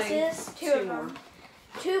Actually, buses, two of more. them.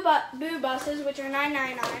 Two boo buses, which are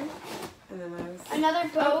 $9.99. And then those. Another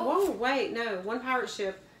boat. Oh, whoa, wait, no. One pirate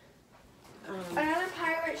ship. Another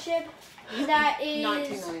pirate ship that is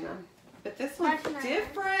 $19.99. But this one's $19.99.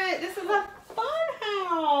 different. This is a fun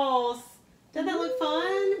house. Doesn't that look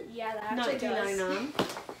fun? Yeah, that actually does.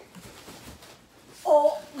 $19.99.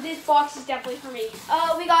 Oh, this box is definitely for me.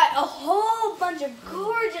 We got a whole bunch of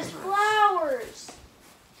gorgeous flowers.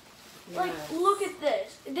 Like, Yes. look at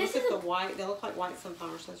this. This Look is at the white. They look like white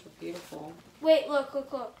sunflowers. Those were beautiful. Wait, look.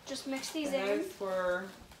 Just mix these And in. those were,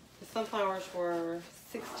 the sunflowers were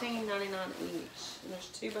 $16.99 each. And there's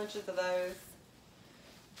 2 bunches of those.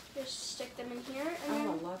 Just stick them in here, and Oh, then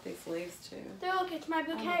I love these leaves too. there. Look, it's my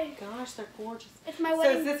Oh my bouquet. gosh, they're gorgeous. It's my So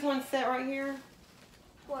wedding. is this one set right here?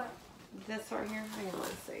 What? This right here? Hang on,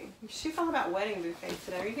 let's see. She's all about wedding bouquets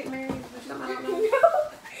today. Are you getting married? Is there something I don't know?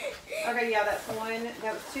 No. Okay, yeah, that's one.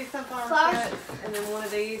 That was 2 sunflower Flowers. sets, and then one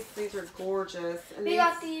of these. These are gorgeous. And We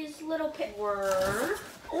got these little were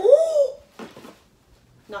Oh!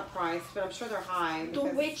 not priced, but I'm sure they're high. The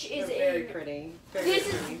because witch is they're very in. pretty. Very, This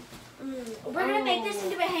very is- pretty. We're gonna make this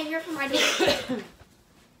into a hanger for my door.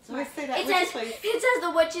 So I say that. It Would you says please? it says the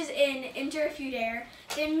witch is in. Enter if you dare.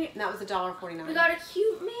 Then And that was $1.49. we got a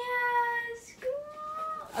cute mask.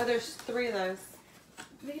 Oh, there's 3 of those.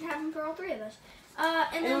 We can have them for all 3 of us.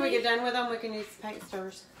 And And then when we get done with them, we can use paint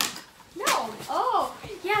stirrers. no. Oh,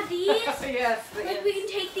 yeah, these. Yes. Like we can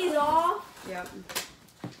take these off. Yep.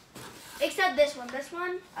 Except this one. This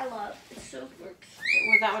one I love. It so works.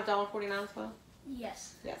 Was that $1.49 as well?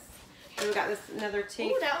 Yes. Yes. And we got this another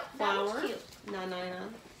teak Ooh, that flower. was cute.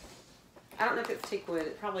 $9.99. I don't know if it's teak wood.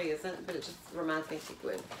 It probably isn't, but it just reminds me of teak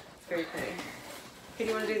wood. It's very pretty. Okay, do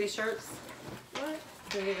you want to do these shirts? What?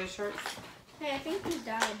 Do you want to do those shirts? Hey, I think these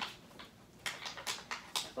died.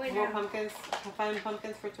 Wait, More no. pumpkins. Foam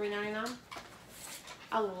pumpkins for $3.99.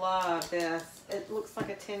 I love this. It looks like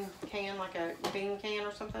a tin can, like a bean can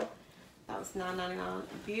or something. That was $9.99.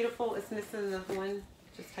 Beautiful. It's missing the one.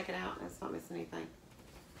 Just take it out. It's not missing anything.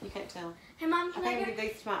 You can't tell. Hey, Mom, I can think I I'm get? gonna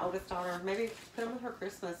give these to my oldest daughter. Maybe put them with her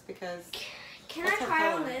Christmas because. Can I What's her try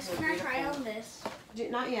on color? this? They're Can I try beautiful. on this?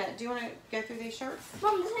 Not yet. Do you want to go through these shirts?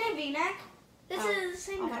 Mom, this ain't a V-neck. This Oh. is the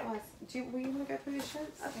same Oh, neck. that was. Will you want to go through these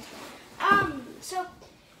shirts? Okay. So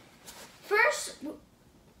first,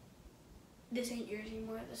 this ain't yours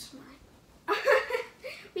anymore. This is mine.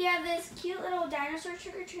 We have this cute little dinosaur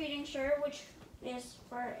trick-or-treating shirt, which is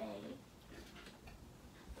for a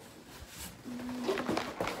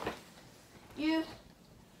you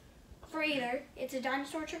for either. It's a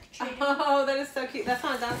dinosaur trick-or-treating. Oh, that is so cute. That's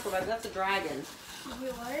not a dinosaur, baby. That's a dragon.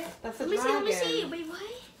 Wait, what? That's a Let me see. Let me dragon. see. Wait, what?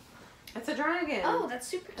 It's a dragon. Oh, that's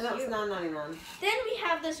super And that was cute. $9.99. Then we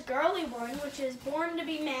have this girly one, which is Born to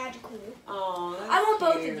be Magical. Oh, that's I want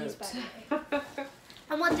both of cute. these, by the way.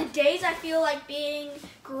 I want the days I feel like being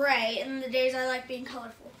gray and the days I like being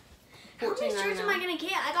colorful. How many shirts am I $14.99. going to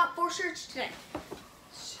get? I got 4 shirts today.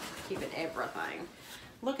 Keeping everything.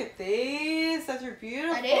 Look at these. Those are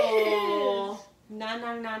beautiful. That is.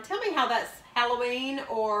 $9.99. Tell me how that's Halloween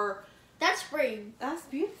or That's spring. that's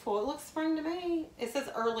beautiful. It looks spring to me. It says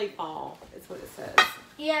early fall. Is what it says.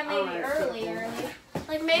 Yeah, maybe Alright, early. beautiful.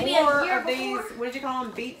 Like maybe More a year of before. these. What did you call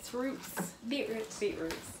them? Beetroots. Beetroots.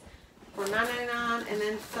 Beetroots for $9.99, and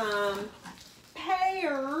then some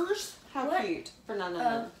pears. How What? cute for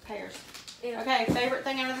 $9.99. Pears. Yeah. Okay, favorite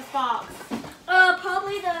thing out of this box.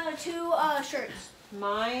 Probably the 2 shirts.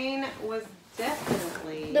 Mine was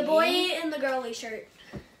definitely The boy and the girly shirt.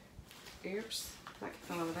 Oops, that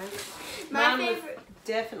fell over there. My Mine favorite. was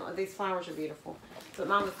definitely, these flowers are beautiful, but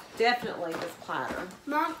mine was definitely this platter.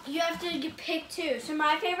 Mom, you have to pick 2. So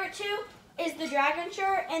my favorite 2 is the dragon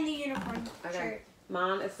shirt and the unicorn Okay. shirt.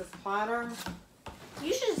 Mine is this platter.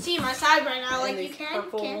 You should see my side right now. and Like these you can.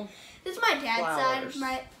 purple This is my dad's flowers.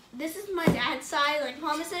 side. This is my dad's side. Like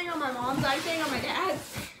mom is sitting on my mom's side, sitting on my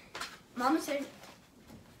dad's. Mom is sitting.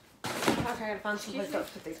 Okay, I gotta find some Excuse place me? else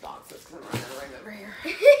to put these boxes because I'm running out of room over here.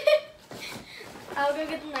 I'll go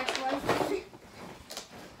get the next one.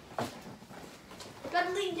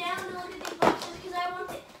 Gotta lean down to look at these boxes because I want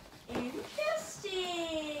the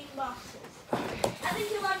interesting boxes. I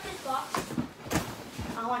think you like this box.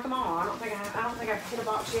 I like them all. I don't think I've hit a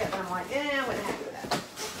box yet, but I'm like, I wasn't happy with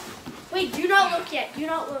that. Wait, do not look yet. Do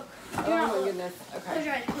not look. Do Oh not my look. goodness. Close Okay.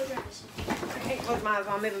 your eyes. Close your eyes. I can't close my eyes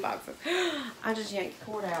while I'm moving boxes. I just yanked the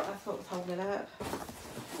cord out. That's what was holding it up.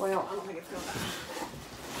 Well, I don't think it's gonna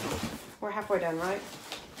die. We're halfway done, right?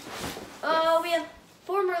 We have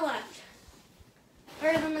 4 more left.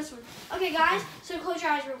 Better than this one. Okay, guys. So close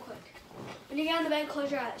your eyes real quick. When you get on the bed,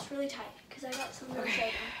 close your eyes really tight because I got something to show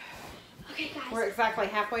you. Okay, guys. We're exactly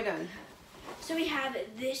halfway done. So we have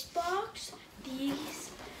this box, these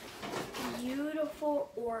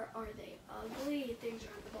beautiful, or are they ugly? Things are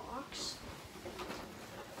in the box.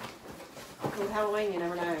 With Halloween, you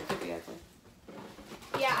never know. It could be ugly.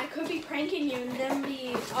 Yeah, I could be pranking you and them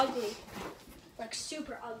be ugly. Like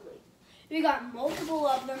super ugly. We got multiple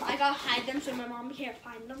of them. I gotta hide them so my mom can't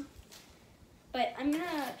find them. But I'm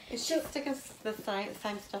gonna... Is she sticking the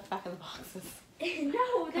same stuff back in the boxes?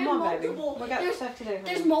 No, there's Come on, multiple. baby. We got There's, stuff to do.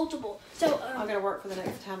 there's honey. multiple. So, I'm gonna work for the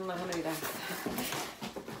next time. I don't know how many days.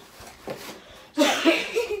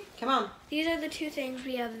 Come on. these are the 2 things.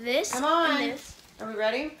 We have this Come on. and this. Are we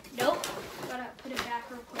ready? Nope. Gotta put it back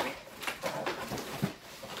real quick.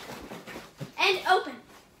 And open.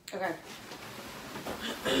 Okay.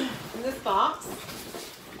 In this box,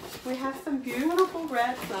 we have some beautiful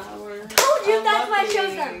red flowers. Told you I that's love my why I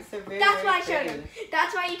chose them. They're That's why I very showed them. pretty.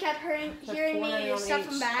 That's why you kept hearing me $4.99 stuff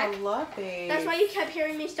them each. back. I love these. That's why you kept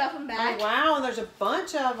hearing me stuff them back. Oh, wow. There's a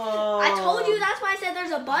bunch of them. I told you that's why I said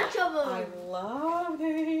there's a bunch of them. I love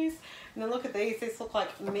these. And then look at these. These look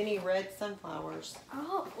like mini red sunflowers.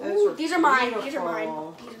 Oh, Those are these are mine. These are beautiful.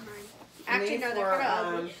 mine. These are mine. And Actually, these no, they're were, kind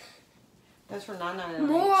of ugly. those were $9.99 each.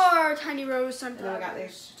 More tiny rose And then sunflowers. we got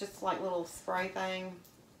these just like little spray thing.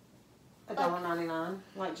 $1.99.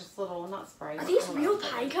 Like just little, not spray. Are these real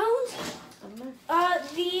pine cones? I don't know.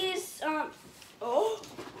 These, oh,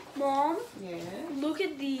 Mom, Yeah. look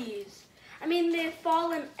at these. I mean, they've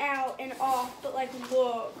fallen out and off, but like,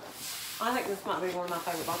 look. I think this might be one of my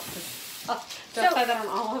favorite boxes. Oh, did So- I say that on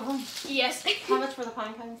all of them? Yes. How much were the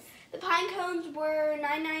pine cones? The pine cones were We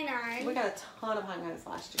 $9.99. got a ton of pine cones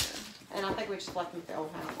last year. And I think we just left them at the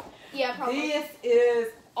old house. Yeah, probably. This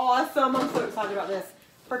is awesome. I'm so excited about this.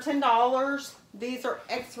 For $10, these are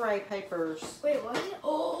x-ray papers. Wait, what?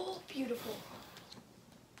 Oh, beautiful.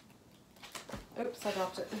 Oops, I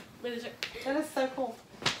dropped it. What is it? That is so cool.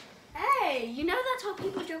 Hey, you know that's how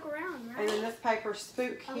people joke around, And right? then this paper,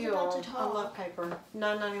 Spook I was Hill. about to I talk. love paper.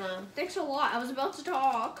 $9.99. Thanks a lot. I was about to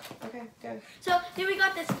talk. Okay, go. So then we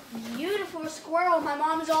got this beautiful squirrel. My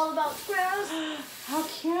mom is all about squirrels. How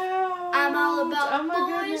cute. I'm all about oh my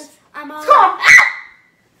boys. Goodness. I'm all Stop! about...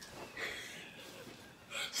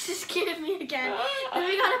 She scared me again. Then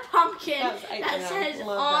we got a pumpkin That's that $8.99. says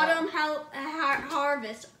Love Autumn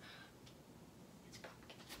Harvest.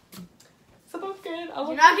 It's a pumpkin. I You're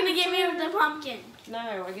love not gonna get me with the pumpkin.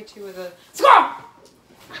 No, I get you with a squirrel.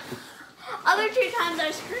 Other 2 times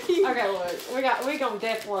I screamed. Okay, look, we gonna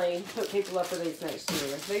definitely put people up for these next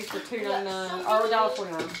year. These were $2.99 or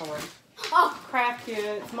 $1.49. Sorry. Oh. Craft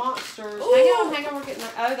kits, monsters. Ooh. Hang on, we're getting.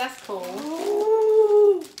 Oh, that's cool.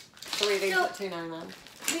 Ooh. 3 of these So- at $2.99.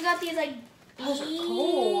 We got these like Those are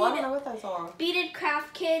cool. I don't know what those are. beaded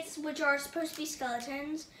craft kits, which are supposed to be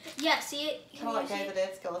skeletons. Yeah, see it? Kind of like Day of the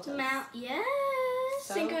Dead skeletons. Mount, yes.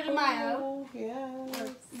 So Cinco de Mayo. cool. Yeah.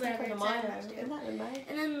 whatever Cinco de it's Mayo. supposed to. Isn't that in May?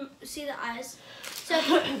 And then see the eyes. So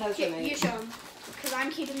Those here, are neat. you show them, because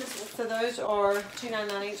I'm keeping this one. So those are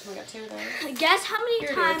 $2.99 each. We got 2 of those. Guess how many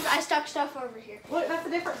Here it times is. I stuck stuff over here? Look, that's a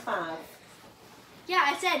different size. Yeah,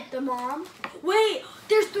 I said the mom. Wait,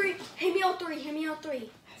 there's 3. Hand me all 3. Hand me all 3.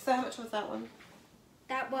 So how much was that one?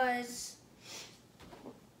 That was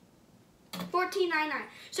 $14.99.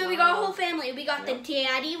 So we got a whole family. We got the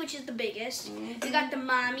daddy, which is the biggest. We got the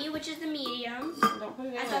mommy, which is the medium. Don't put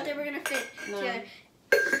it in. I thought they were gonna fit No. together.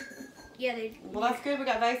 Yeah, they. Well, that's good. We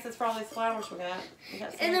got vases for all these flowers we got. We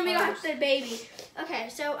got And then we got flowers. the baby. Okay,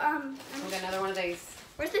 so We got another one of these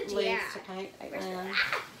where's the leaves dad? to paint. Where's the, $8.99.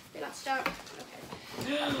 they got stuck.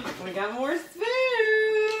 Okay. We got more spoons.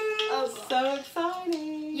 Oh, So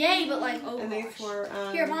exciting. Yay, but like oh And these gosh.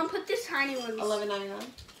 were Here, mom, put these tiny ones. $11.99.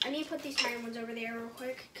 I need to put these tiny ones over there real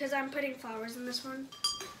quick because I'm putting flowers in this one.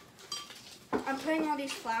 I'm putting all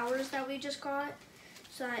these flowers that we just got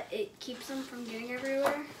so that it keeps them from getting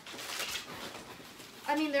everywhere.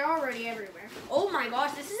 I mean, they're already everywhere. Oh my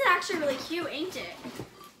gosh, this is actually really cute, ain't it?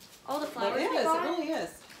 All the flowers It we is. It got. really is.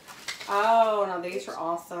 Oh, now these are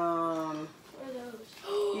awesome. What are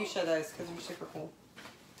those? You show those because they're super cool.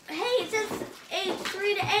 Hey, it says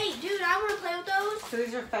 3 to 8. Dude, I want to play with those. So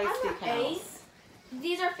these are face I want decals. 8.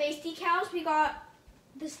 These are face decals. We got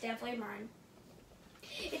this definitely mine.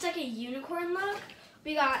 It's like a unicorn look.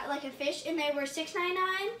 We got like a fish, and they were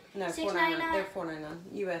 $6.99. No, $6.99. They're $4.99.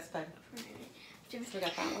 US paper. So we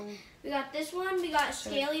got that one. We got this one. We got a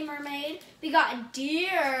scaly mermaid. We got a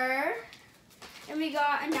deer, and we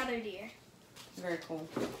got another deer. Very cool.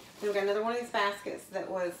 Then we got another one of these baskets that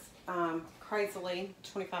was crazily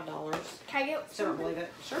 $25. Can I get Still don't some? believe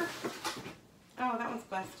it. Sure. Oh, that one's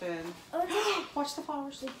busted. Oh, it's okay. Watch the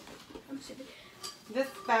flowers. I'm stupid. This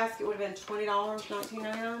basket would have been $20,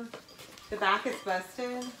 $19.99. The back is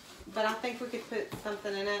busted, but I think we could put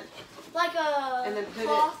something in it. Like a And then put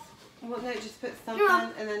cloth. Well, no, just put something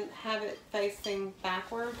and then have it facing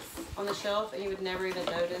backwards on the shelf, and you would never even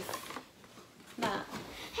notice that.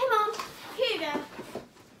 Hey, Mom. Here you go.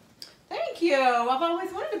 Thank you. I've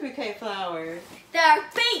always wanted a bouquet of flowers. They're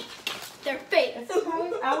fake. They're fake. It's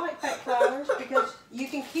okay. I like fake flowers because you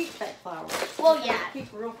can keep fake flowers. Well, You yeah. can't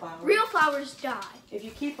keep real flowers. Real flowers die. If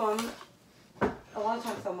you keep them, a lot of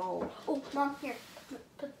times they'll mold. Oh, Mom, here.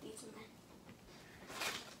 Put these in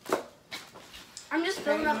there. I'm just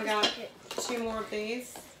filling Okay, up we this got bucket. 2 more of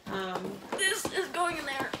these. This is going in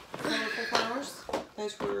there. Colorful flowers.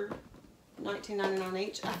 Those were $19.99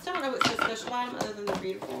 each. I still don't know what's so special about them other than they're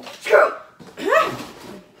beautiful.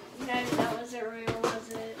 No, that wasn't real, was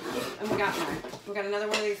it? And we got another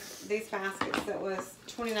one of these baskets that was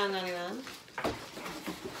 $29.99.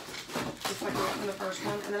 just like we got from the first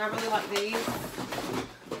one. And then I really like these.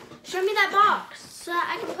 Show me that box so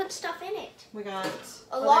that I can put stuff in it. We got A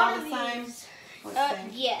were they lot all of the same? these. Let's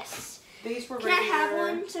see. Yes. These were Can I have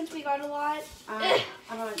regular. one since we got a lot? I'm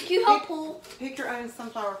gonna Can you help pull? pick your own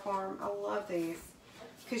sunflower farm. I love these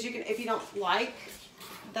because you can, if you don't like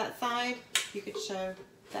that side, you could show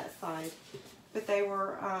that side. But they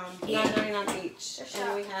were $9.99 each,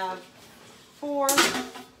 and we have 4.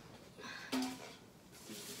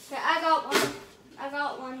 Okay, I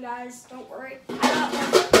got one, guys. Don't worry. I got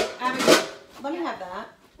one. Abby, let me have that.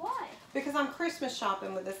 Why? Because I'm Christmas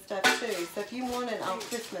shopping with this stuff too. So if you want it, I'll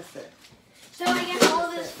Christmas it. So I guess all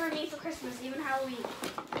of this for me for Christmas, even Halloween.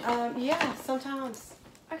 Yeah, sometimes.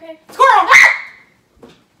 Okay. Squirrel!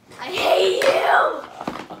 I hate you!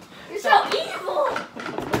 You're so evil!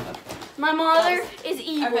 My mother is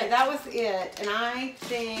evil. Okay, that was it. And I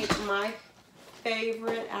think my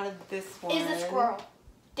favorite out of this one Is the squirrel.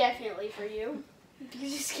 Definitely for you.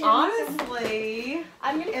 Honestly,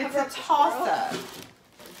 I'm gonna it's cover a up the toss-up.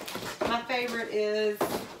 My favorite is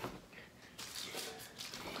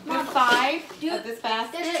Mom, the side do- of this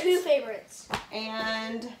basket There's 2 favorites.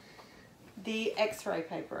 and the X-ray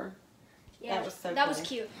paper. Yeah, That was so that was cool.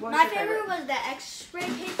 cute. What was My your favorite favorite? was the X-ray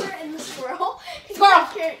paper and the squirrel. Squirrel!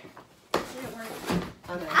 Didn't work.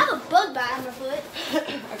 Okay. I have a bug bite on my foot.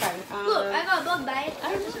 Okay. Look, I got a bug bite.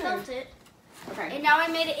 I oh, just no. felt it. Okay. And now I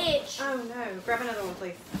made it itch. Oh no! Grab another one,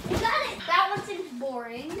 please. Is that it? That one seems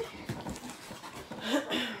boring.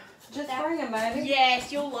 Just bring them, baby.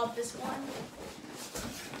 Yes, you'll love this one.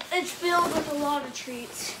 It's filled with a lot of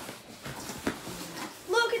treats.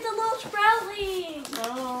 Look, it's a little sproutling.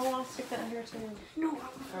 Oh, I'll stick that in here too. No,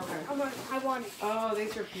 Okay. I want it. Oh,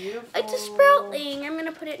 these are beautiful. It's a sproutling. I'm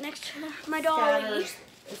gonna put it next to my dolly.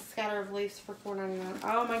 A scatter of leaves for $4.99.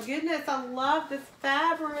 Oh my goodness, I love this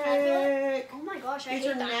fabric. Oh my gosh, I These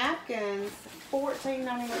hate are that. napkins,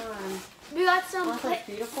 $14.99. We got some. Aren't they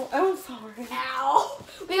beautiful? Oh, sorry. Ow!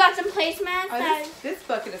 We got some placemats Oh, that. this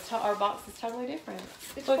bucket is our box is totally different.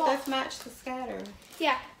 It's Look, fall. that's matched the scatter.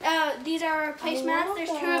 Yeah. These are placemats. love There's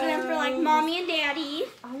 2 of them for like those. mommy and daddy.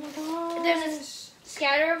 Oh my gosh. There's a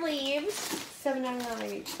scatter of leaves.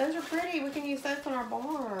 $7.99 each. Those are pretty. We can use those on our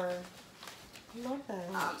bar. I love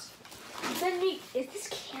that. Then is this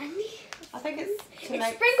candy? I think it's to It's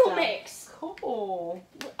make sprinkle stuff. mix. Cool.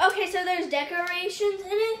 Okay, so there's decorations in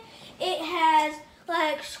it. It has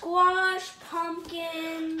like squash,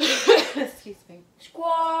 pumpkin, Excuse me.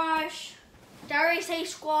 squash. Did I already say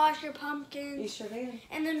squash or You pumpkins? sure did.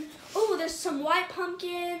 And then, oh, there's some white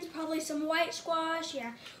pumpkins, probably some white squash.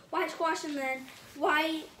 Yeah, white squash and then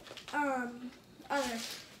white, other.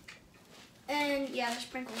 And yeah, they're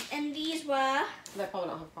sprinkled. And these were, They probably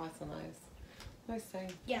don't have price on those. Let me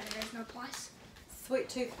see. yeah, there is no price. Sweet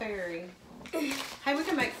Tooth Fairy. Hey, we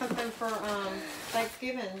can make something for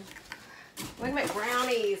Thanksgiving. We can make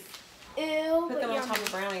brownies. Ew, Put but them on yummy. top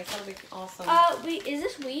of brownies. That'll be awesome. Wait, is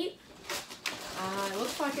this wheat? It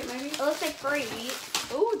looks like it, maybe. It looks like furry wheat.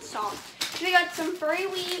 Ooh, it's soft. So we got some furry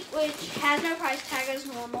wheat, which has no price tag as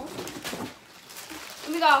normal.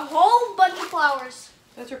 And we got a whole bunch of flowers.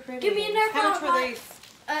 Those are pretty. Give me another How much flower were pot. these?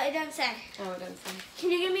 It doesn't say. Oh, it doesn't say.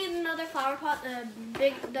 Can you give me another flower pot,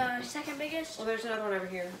 the second biggest? Well, there's another one over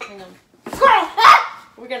here. Hang on. Squirrel!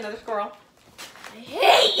 We got another squirrel. I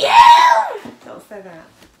hate you! Don't say that.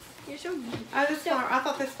 You're so mean. Oh, this flower. I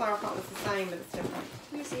thought this flower pot was the same, but it's different.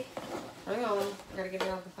 Let me see. Hang on. I gotta get it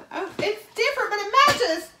out of the thing. Oh, it's different, but it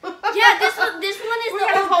matches. Yeah, this one is We the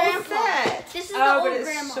got a old whole grandpa. set. This is oh, the but old it's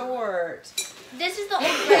grandma. short. This is the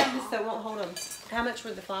old grandma. So it won't hold them. How much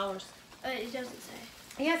were the flowers? It doesn't say.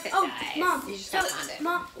 Yes, it Oh, does. Mom. You just So, gotta find it.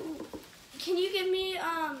 Mom, can you give me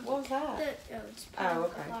What was that? it's Oh,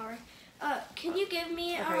 okay. flower. Can you give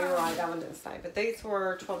me Okay, you're right. That one didn't stay. But these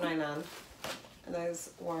were $12.99, and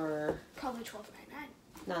those were probably $12.99.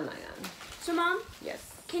 $9.99. So, Mom,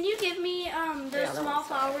 Yes. can you give me those that small one's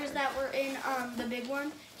fine. flowers that were in the big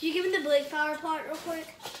one? Can you give me the big flower pot real quick?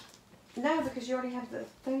 No, because you already have the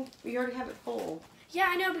thing. You already have it full. Yeah,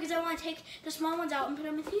 I know, because I want to take the small ones out and put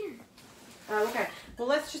them in here. Oh, okay. Well,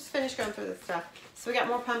 let's just finish going through this stuff. So we got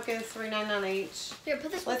more pumpkins, $3.99 each. Here,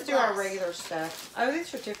 put this. Let's with do our glass. regular stuff. Oh,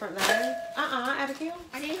 these are different though. Abigail.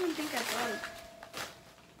 I didn't even think I would.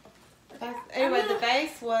 Anyway, the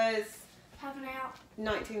base was Having out.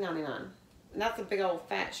 $19.99. And that's a big old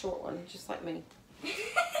fat short one, just like me.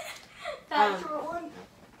 That short one.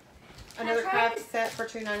 Another I tried- craft set for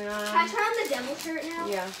 $2.99. Can I try on the devil shirt now?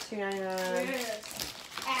 Yeah, $2.99. Yes.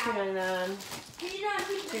 Ow. $2.99. Can you not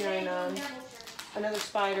keep the $2.99. devil shirt? Another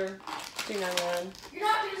spider. $2.99. You're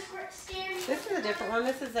not gonna scare me. This is a different one.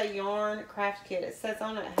 This is a yarn craft kit. It says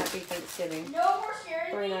on it Happy Thanksgiving. No more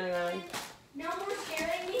scaring me. $3.99. No more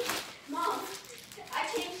scaring me. Mom, I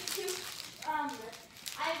changed to,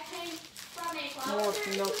 I changed from a flower More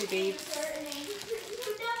shirt Milky to Beads. a shirt and a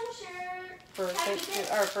new devil shirt. For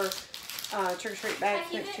Thanksgiving, or for trick or treat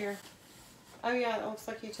bags next year. Oh yeah, it looks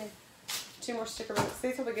like you too. 2 more sticker books.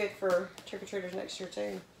 These will be good for trick or treaters next year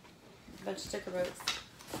too. A bunch of sticker books.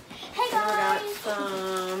 Hey And we got guys.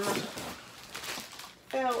 some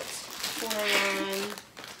felt $4.99.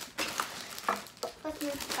 Let's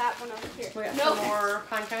move that one over here. We got some more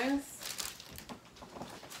pine cones.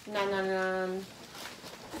 $9.99.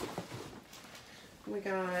 We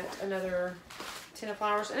got another tin of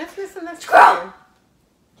flowers, and it's missing this Squirrel!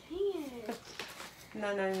 too. Dang it.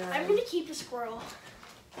 $9.99. I'm gonna keep a squirrel.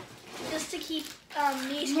 Just to keep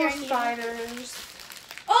me More scaring you. spiders.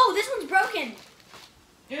 Oh, this one's broken.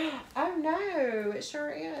 Oh no, it sure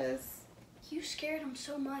is. You scared him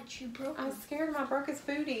so much, you broke I him. was scared him. I broke his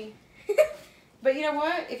booty. But you know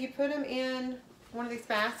what? If you put them in one of these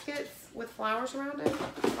baskets with flowers around it,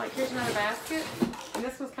 like here's another basket, and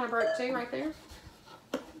this one's kind of broke too, right there.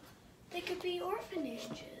 They could be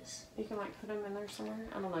orphanages. You can like put them in there somewhere.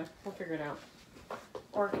 I don't know. We'll figure it out.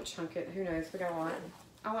 Or we could chunk it. Who knows? We got a lot.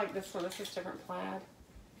 I like this one. This is different plaid.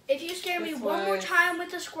 If you scare me This one more was- time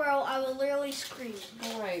with a squirrel, I will literally scream.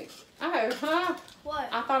 Oh wait. Oh, huh? What?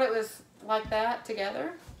 I thought it was like that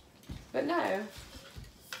together, but no.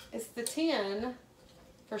 It's the 10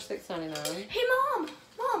 for $6.99. Hey,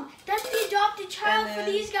 Mom, that's the adopted child And for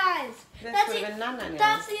then these guys. This That's would it. have been $9.99.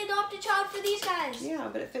 That's the adopted child for these guys. Yeah,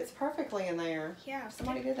 but it fits perfectly in there. Yeah.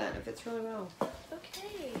 Somebody did that. It fits really well.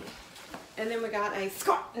 Okay. And then we got a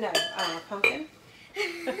pumpkin.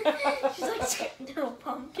 She's like little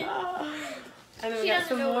pumpkin. And then we She got doesn't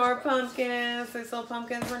some know more what's pumpkins. These little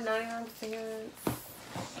pumpkins were 99 cents.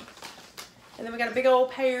 And then we got a big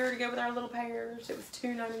old pear to go with our little pears. It was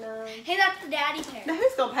 $2.99. Hey, that's the daddy pear. Now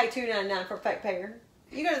who's gonna pay $2.99 for a fake pear?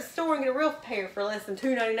 You go to the store and get a real pear for less than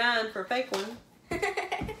 $2.99 for a fake one.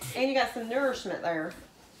 And you got some nourishment there.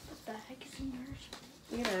 What the heck is a nourishment?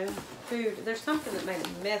 You know, food. There's something that made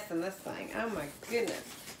a mess in this thing. Oh my goodness.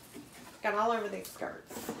 Got all over these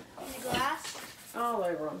skirts. In the glass? All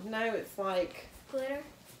over them. No, it's like, Glitter?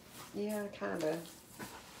 yeah, kind of.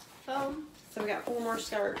 Foam? So we got 4 more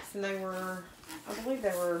skirts, and they were, I believe they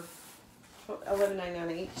were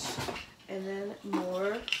 $11.99 each. And then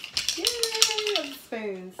more, yay,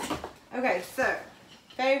 spoons. Okay, so,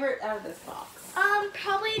 favorite out of this box.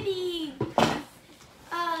 Probably the,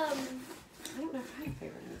 I don't know if I have a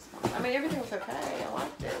favorite in this box. I mean, everything was okay. I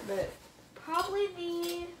liked it, but probably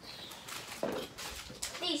these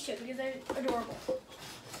two, because they're adorable.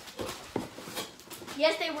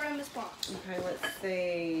 Yes, they were in this box. okay, let's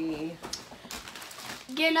see.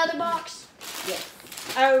 Get another box? Yes.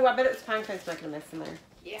 Oh, I bet it was pine cones making a mess in there.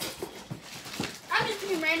 Yeah. I'm just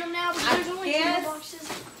being random now, but I there's only guess- 2 more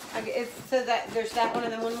boxes. So that there's that one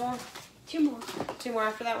and then one more? 2 more. 2 more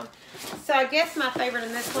after that one. So I guess my favorite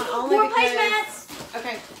in this one only More because placemats!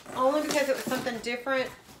 okay, only because it was something different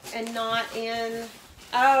and not in.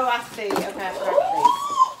 Oh, I see. Okay, I forgot about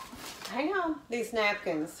these. Hang on. These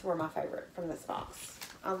napkins were my favorite from this box.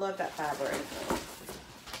 I love that fabric.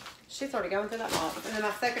 She's already going through that box. And then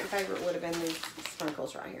my second favorite would have been these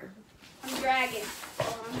sprinkles right here. I'm dragon.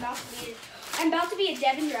 Oh, I'm about to be a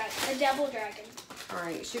devil dragon. All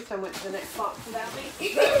right, she so went to the next box without me.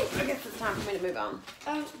 I guess it's time for me to move on.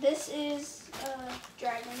 This is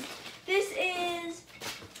dragon. This is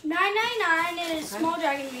 $9.99. It is small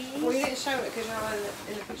dragon beans. Well, you didn't show it because you're not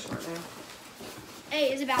in the picture right now.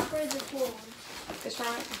 Hey, is it backwards or forward? It's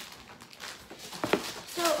right.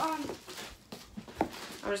 So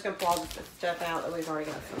I'm just gonna pull all this stuff out that we've already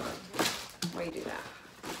got some of. While you do that.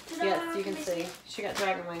 Yes, you can see. She got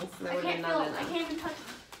dragon wings, and they I would have can't been feel it. I $9.99. can't even touch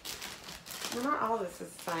it. Well, not all of this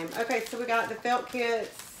is the same. Okay, so we got the felt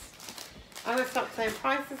kits. I'm gonna stop saying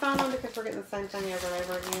prices on them because we're getting the same thing over and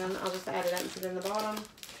over again. I'll just add it up and put it in the bottom.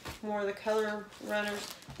 More of the color runners.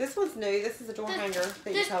 This one's new. This is a door hanger that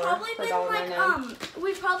you There's color probably for been $1.99.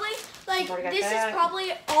 we probably You've already got this that. is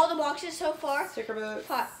probably all the boxes so far. Sticker books.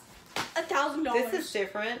 $1,000. This is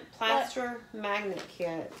different. Plaster magnet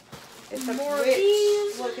kit. It's a More of witch.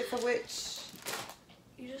 these. Look, it's a witch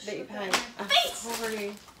just that you put that paint. in my I'm face.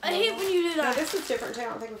 sorry. I hate when you do No, that. this is different too. I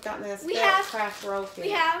don't think we've gotten this. We Felt have. craft roll kit.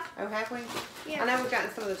 We have. Oh, have we? Yeah. I know we've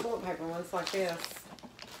gotten some of the toilet paper ones like this.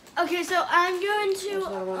 Okay, so I'm going There's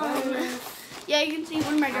another one of to those. yeah, you can see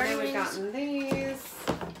one of my I know dragon we've wings. gotten these.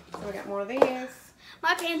 So we got more of these.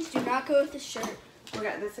 My pants do not go with this shirt. We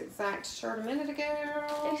got this exact shirt a minute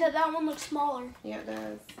ago. Except that one looks smaller. Yeah, it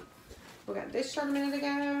does. We got this shirt a minute ago.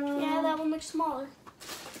 Yeah, that one looks smaller.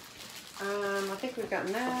 I think we've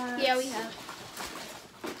gotten that. Yeah, we have.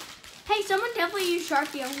 Hey, someone definitely used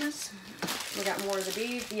Sharpie on this. We got more of the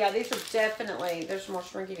beads. Yeah, these are definitely, there's more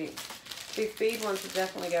shrinky dinks. These bead ones will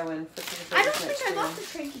definitely go in for the I don't think I got the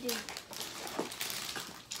Shrinky Dink.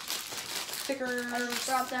 Stickers. I just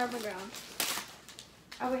dropped that on the ground.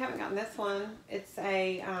 Oh, we haven't gotten this one. It's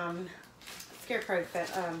a scarecrow kit.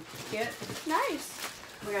 Nice.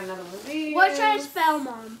 We got another one of these. What should I spell,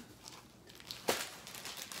 Mom?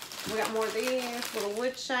 We got more of these little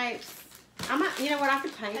wood shapes. I might, you know what? I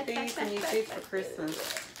could paint these and use these for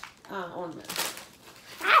Christmas ornaments.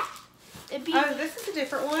 Ah! It'd be Oh, this is a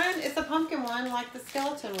different one. It's a pumpkin one, like the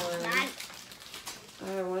skeleton one. nice.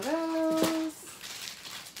 Another one of those.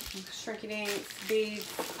 Shrinky dinks, beads.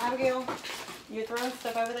 Abigail, you're throwing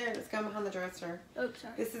stuff over there and it's going behind the dresser. Oops,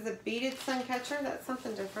 sorry. This is a beaded sun catcher. That's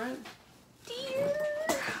something different. Dear.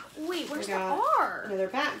 Wait, where's We the got R? Another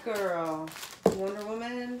Batgirl. Wonder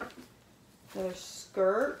Woman. Another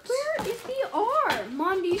skirt. Where is the R?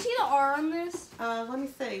 Mom, do you see the R on this? Let me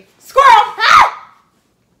see. Squirrel! Ah!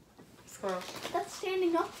 Squirrel. That's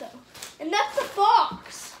standing up though. And that's the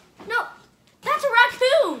fox. No, that's a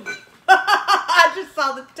raccoon. I just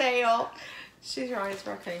saw the tail. She's right, it's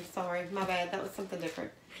raccoon. Sorry, my bad. That was something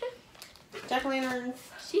different. Jack-o'-lanterns.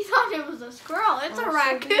 She thought it was a squirrel. It's Oh, a she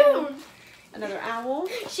raccoon. Another owl.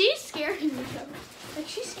 She's scaring me though. Like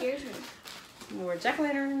she scares me. More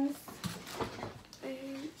jack-o'-lanterns.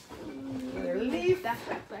 Another leaf. Back.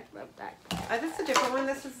 Oh, this is a different one.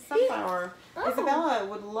 This is a sunflower. Oh. Isabella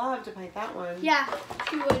would love to paint that one. Yeah,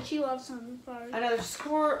 she would. She loves sunflowers. Another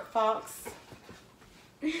squirt fox.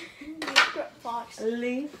 Fox. A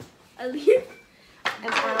leaf. A leaf.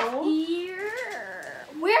 An owl. Ear.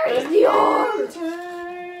 Where is the R?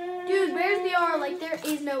 Dude, where's the R? Like there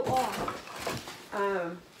is no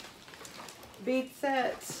R. Bead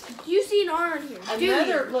set. Do you see an R in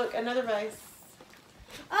here? Another vase.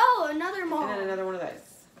 Oh, another mom. And then another one of those.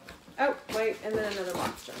 Oh, wait, and then another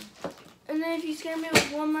lobster. And then if you scare me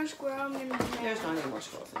with one more squirrel, I'm gonna be mad. There's not any more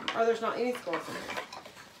squirrels in here. Or there's not any squirrels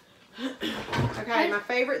in here. Okay, my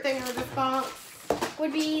favorite thing out of this box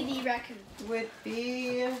Would be the raccoon. would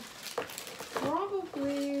be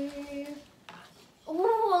probably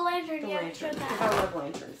Oh, a lantern. the Yeah, lantern. showed Because that. I love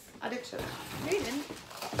lanterns. I did show that. No, you didn't.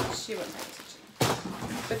 She wouldn't pay attention.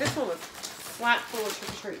 But this one was flat full of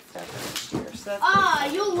trick-or-treat stuff next year. So that's Ah,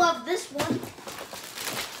 you'll love this one.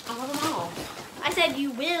 I love them all. I said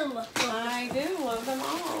you will. I do love them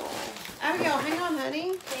all. Abigail, hang on,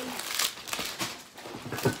 honey.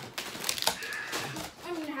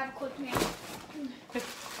 I'm gonna have a quick meal.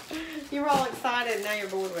 You were all excited, and now you're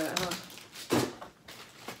bored with it, huh?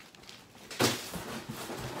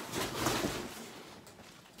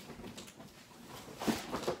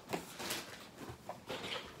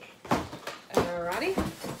 Alrighty.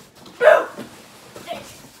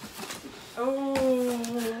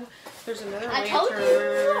 Oh, there's another I lantern. told you.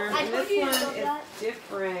 I And told this you to one love is that.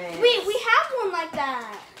 different. Wait, we have one like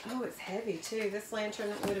that. Oh, it's heavy too. This lantern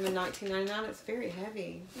would have been $19.99. It's very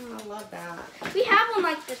heavy. I love that. We have one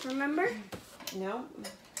like this, remember? No.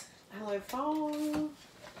 Hello, fall.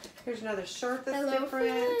 Here's another shirt that's Hello, different.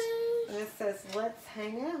 friends. And it says, "Let's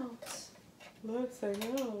hang out." Let's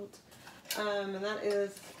hang out. And that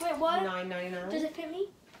is Wait, what? $9.99. Does it fit me?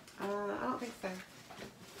 I don't think so.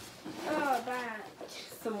 Oh, bad.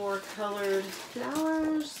 Some more colored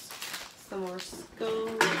flowers. Some more skull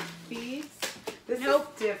beads. This is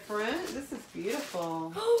different. This is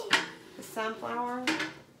beautiful. The sunflower.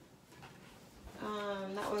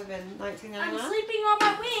 That would have been $19.99. I'm sleeping on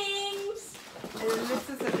my wings. And then this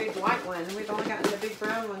is a big white one. We've only gotten the big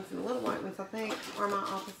brown ones and the little white ones, I think, or am I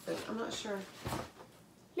opposite? I'm not sure.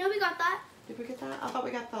 No, we got that. Did we get that? I thought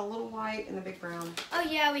we got the little white and the big brown. Oh,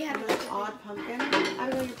 yeah, we have And that. this odd pumpkin. I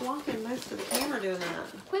know you're blocking most of the camera doing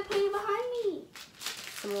that. Quit putting it behind me.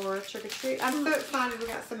 Some more trick-or-treat. I'm so excited we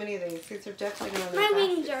got so many of these. These are definitely going to My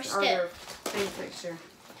wings are stiff. Things next year.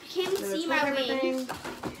 You can't Another see my toilet paper wings.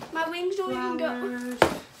 thing, My wings don't even go. flowers,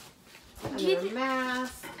 Do you another thi-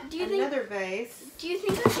 mask, do you think- another vase, Do you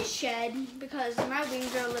think I should shed? Because my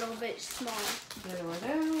wings are a little bit small. another one of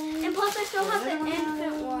those, And plus, I still have the Another one.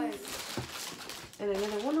 infant one. and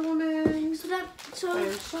another Wonder Woman. So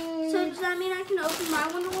Iron Shade. does that mean I can open my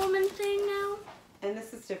Wonder Woman thing now? And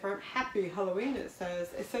this is different. Happy Halloween, it says.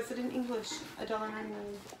 It says it in English.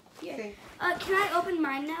 $1.99. Yeah. See? Can I open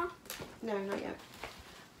mine now? No, not yet.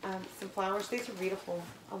 Some flowers. These are beautiful.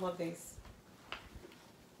 I love these.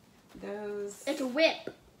 Those. It's a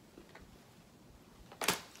whip.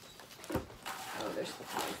 Oh, there's the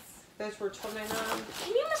price. Those were $12.99.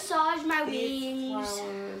 Can you massage my These wings?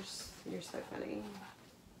 flowers. You're so funny.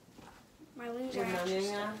 My wings You're are actually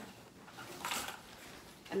stuck.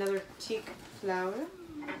 Another teak flower.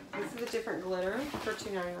 This is a different glitter for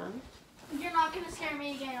 $2.99. You're not gonna scare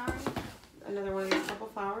me again, are you? Another one of these purple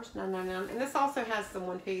flowers, $9.99. And this also has some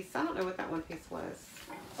one piece. I don't know what that one piece was.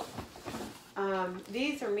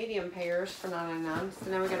 These are medium pears for $9.99.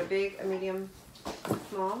 So now we got a big, a medium,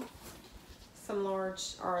 small. Some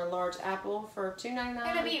large, or a large apple for $2.99.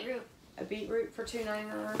 And a beetroot. A beetroot for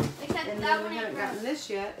 $2.99. Except And that then one we haven't ain't gotten this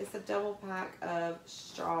yet. It's a double pack of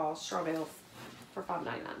straw bales for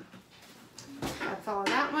 $5.99. That's all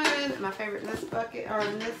that one. My favorite in this bucket, or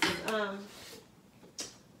in this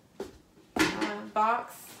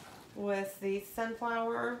box, was the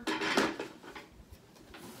sunflower.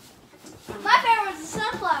 My favorite was the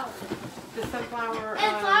sunflower. The sunflower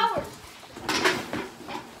And flowers.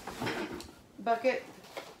 bucket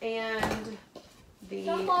and the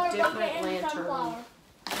Sunflower different bucket and lantern. sunflower.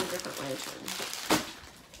 The different lantern.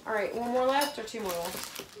 All right, one more left or two more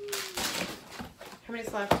left? How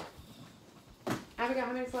many's left? Abigail,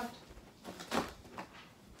 how many's left?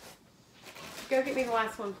 Go get me the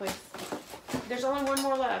last one, please. There's only one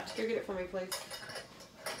more left. Go get it for me, please.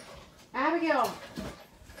 Abigail,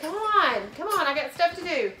 come on. Come on, I got stuff to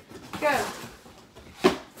do. Go.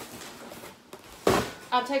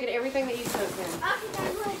 I've taken everything that you took in. Uh-huh.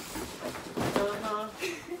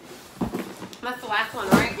 That's the last one,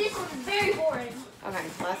 right? This one's very boring. Okay,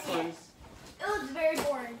 last one. It looks very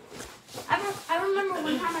boring. I remember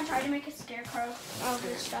one time I tried to make a scarecrow out of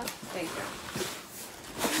this stuff. Thank you.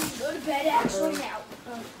 Go to bed actually now.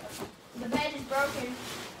 The bed is broken.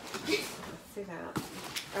 Let's see that.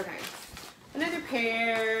 Okay. Another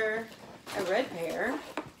pear. A red pear.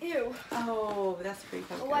 Ew. Oh, that's pretty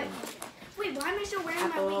pumpkin. What? Wait, why am I still wearing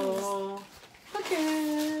my wings? Apple.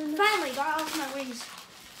 Pumpkin. Finally got off my wings.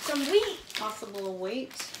 Some wheat. Possible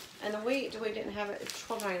wheat. And the wheat, we didn't have it. It's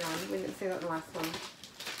 $12.99. We didn't see that in the last one.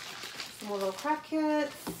 Some more little craft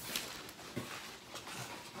kits.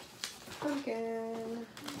 Pumpkin.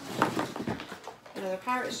 Another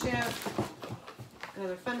pirate ship.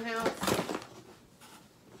 Another fun house.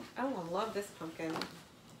 Oh, I love this pumpkin.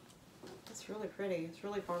 It's really pretty. It's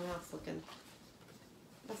really farmhouse looking.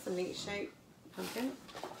 That's a neat shape pumpkin.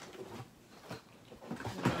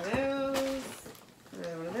 One of those.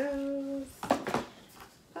 Another one of those.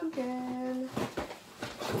 Pumpkin.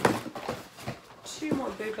 Two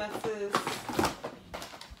more boo buses.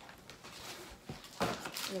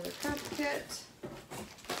 Another craft kit.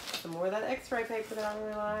 Some more of that x-ray paper that I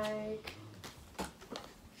really like.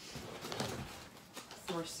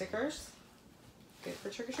 Some more stickers. Good for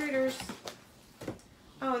trick-or-treaters.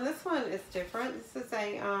 Oh, and this one is different. This is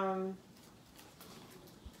a,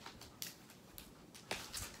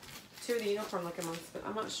 two of the unicorn looking ones, but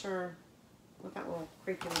I'm not sure what that little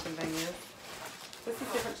creepy looking thing is. This is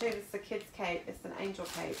different too. This is a kid's cape. It's an angel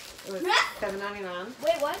cape. It was $7.99.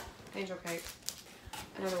 Wait, what? Angel cape.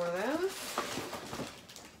 Another one of those.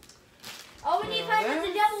 All we need to find is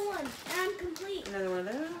the double one, and I'm complete. Another one of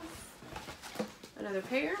those. Another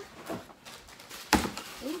pair.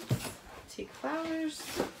 Oops. Teak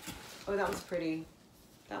flowers. Oh, that one's pretty.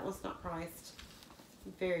 That one's not priced.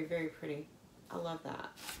 Very, very pretty. I love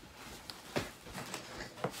that.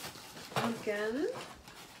 Pumpkin.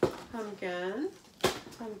 Pumpkin.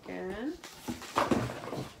 Pumpkin.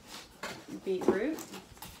 Beetroot.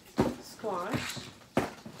 Squash.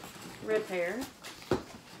 Red pear.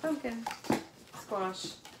 Pumpkin.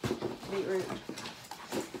 Squash. Beetroot.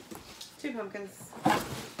 Two pumpkins.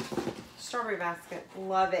 Strawberry basket.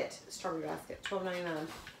 Love it. Strawberry basket. $12.99.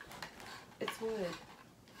 It's wood.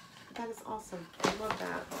 That is awesome. I love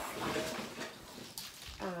that.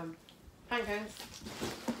 Pine cones.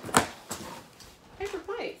 Paper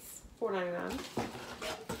plates. $4.99.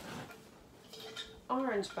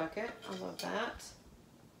 Orange bucket. I love that.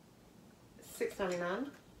 $6.99.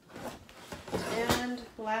 And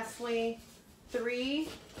lastly, 3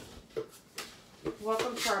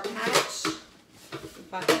 welcome to our patch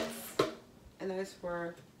buckets. And those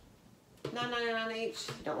were $9.99 each.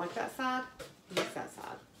 If you don't like that side, use that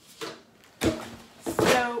side.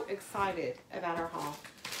 So excited about our haul.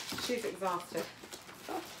 She's exhausted.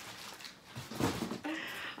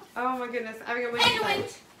 Oh my goodness. Abigail, what do you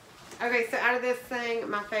think? Okay, so out of this thing,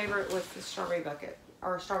 my favorite was the strawberry bucket.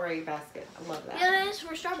 Or strawberry basket. I love that. Yeah, that is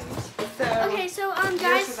for strawberries. So, okay, so yours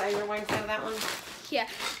guys. was Angel Wings out of that one? Yeah.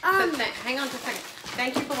 So hang on just a second.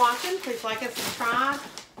 Thank you for watching. Please like and subscribe.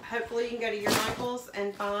 Hopefully you can go to your Michaels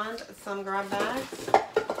and find some grab bags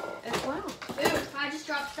as well. Ooh, I just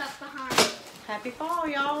dropped stuff behind. Happy fall,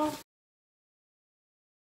 y'all.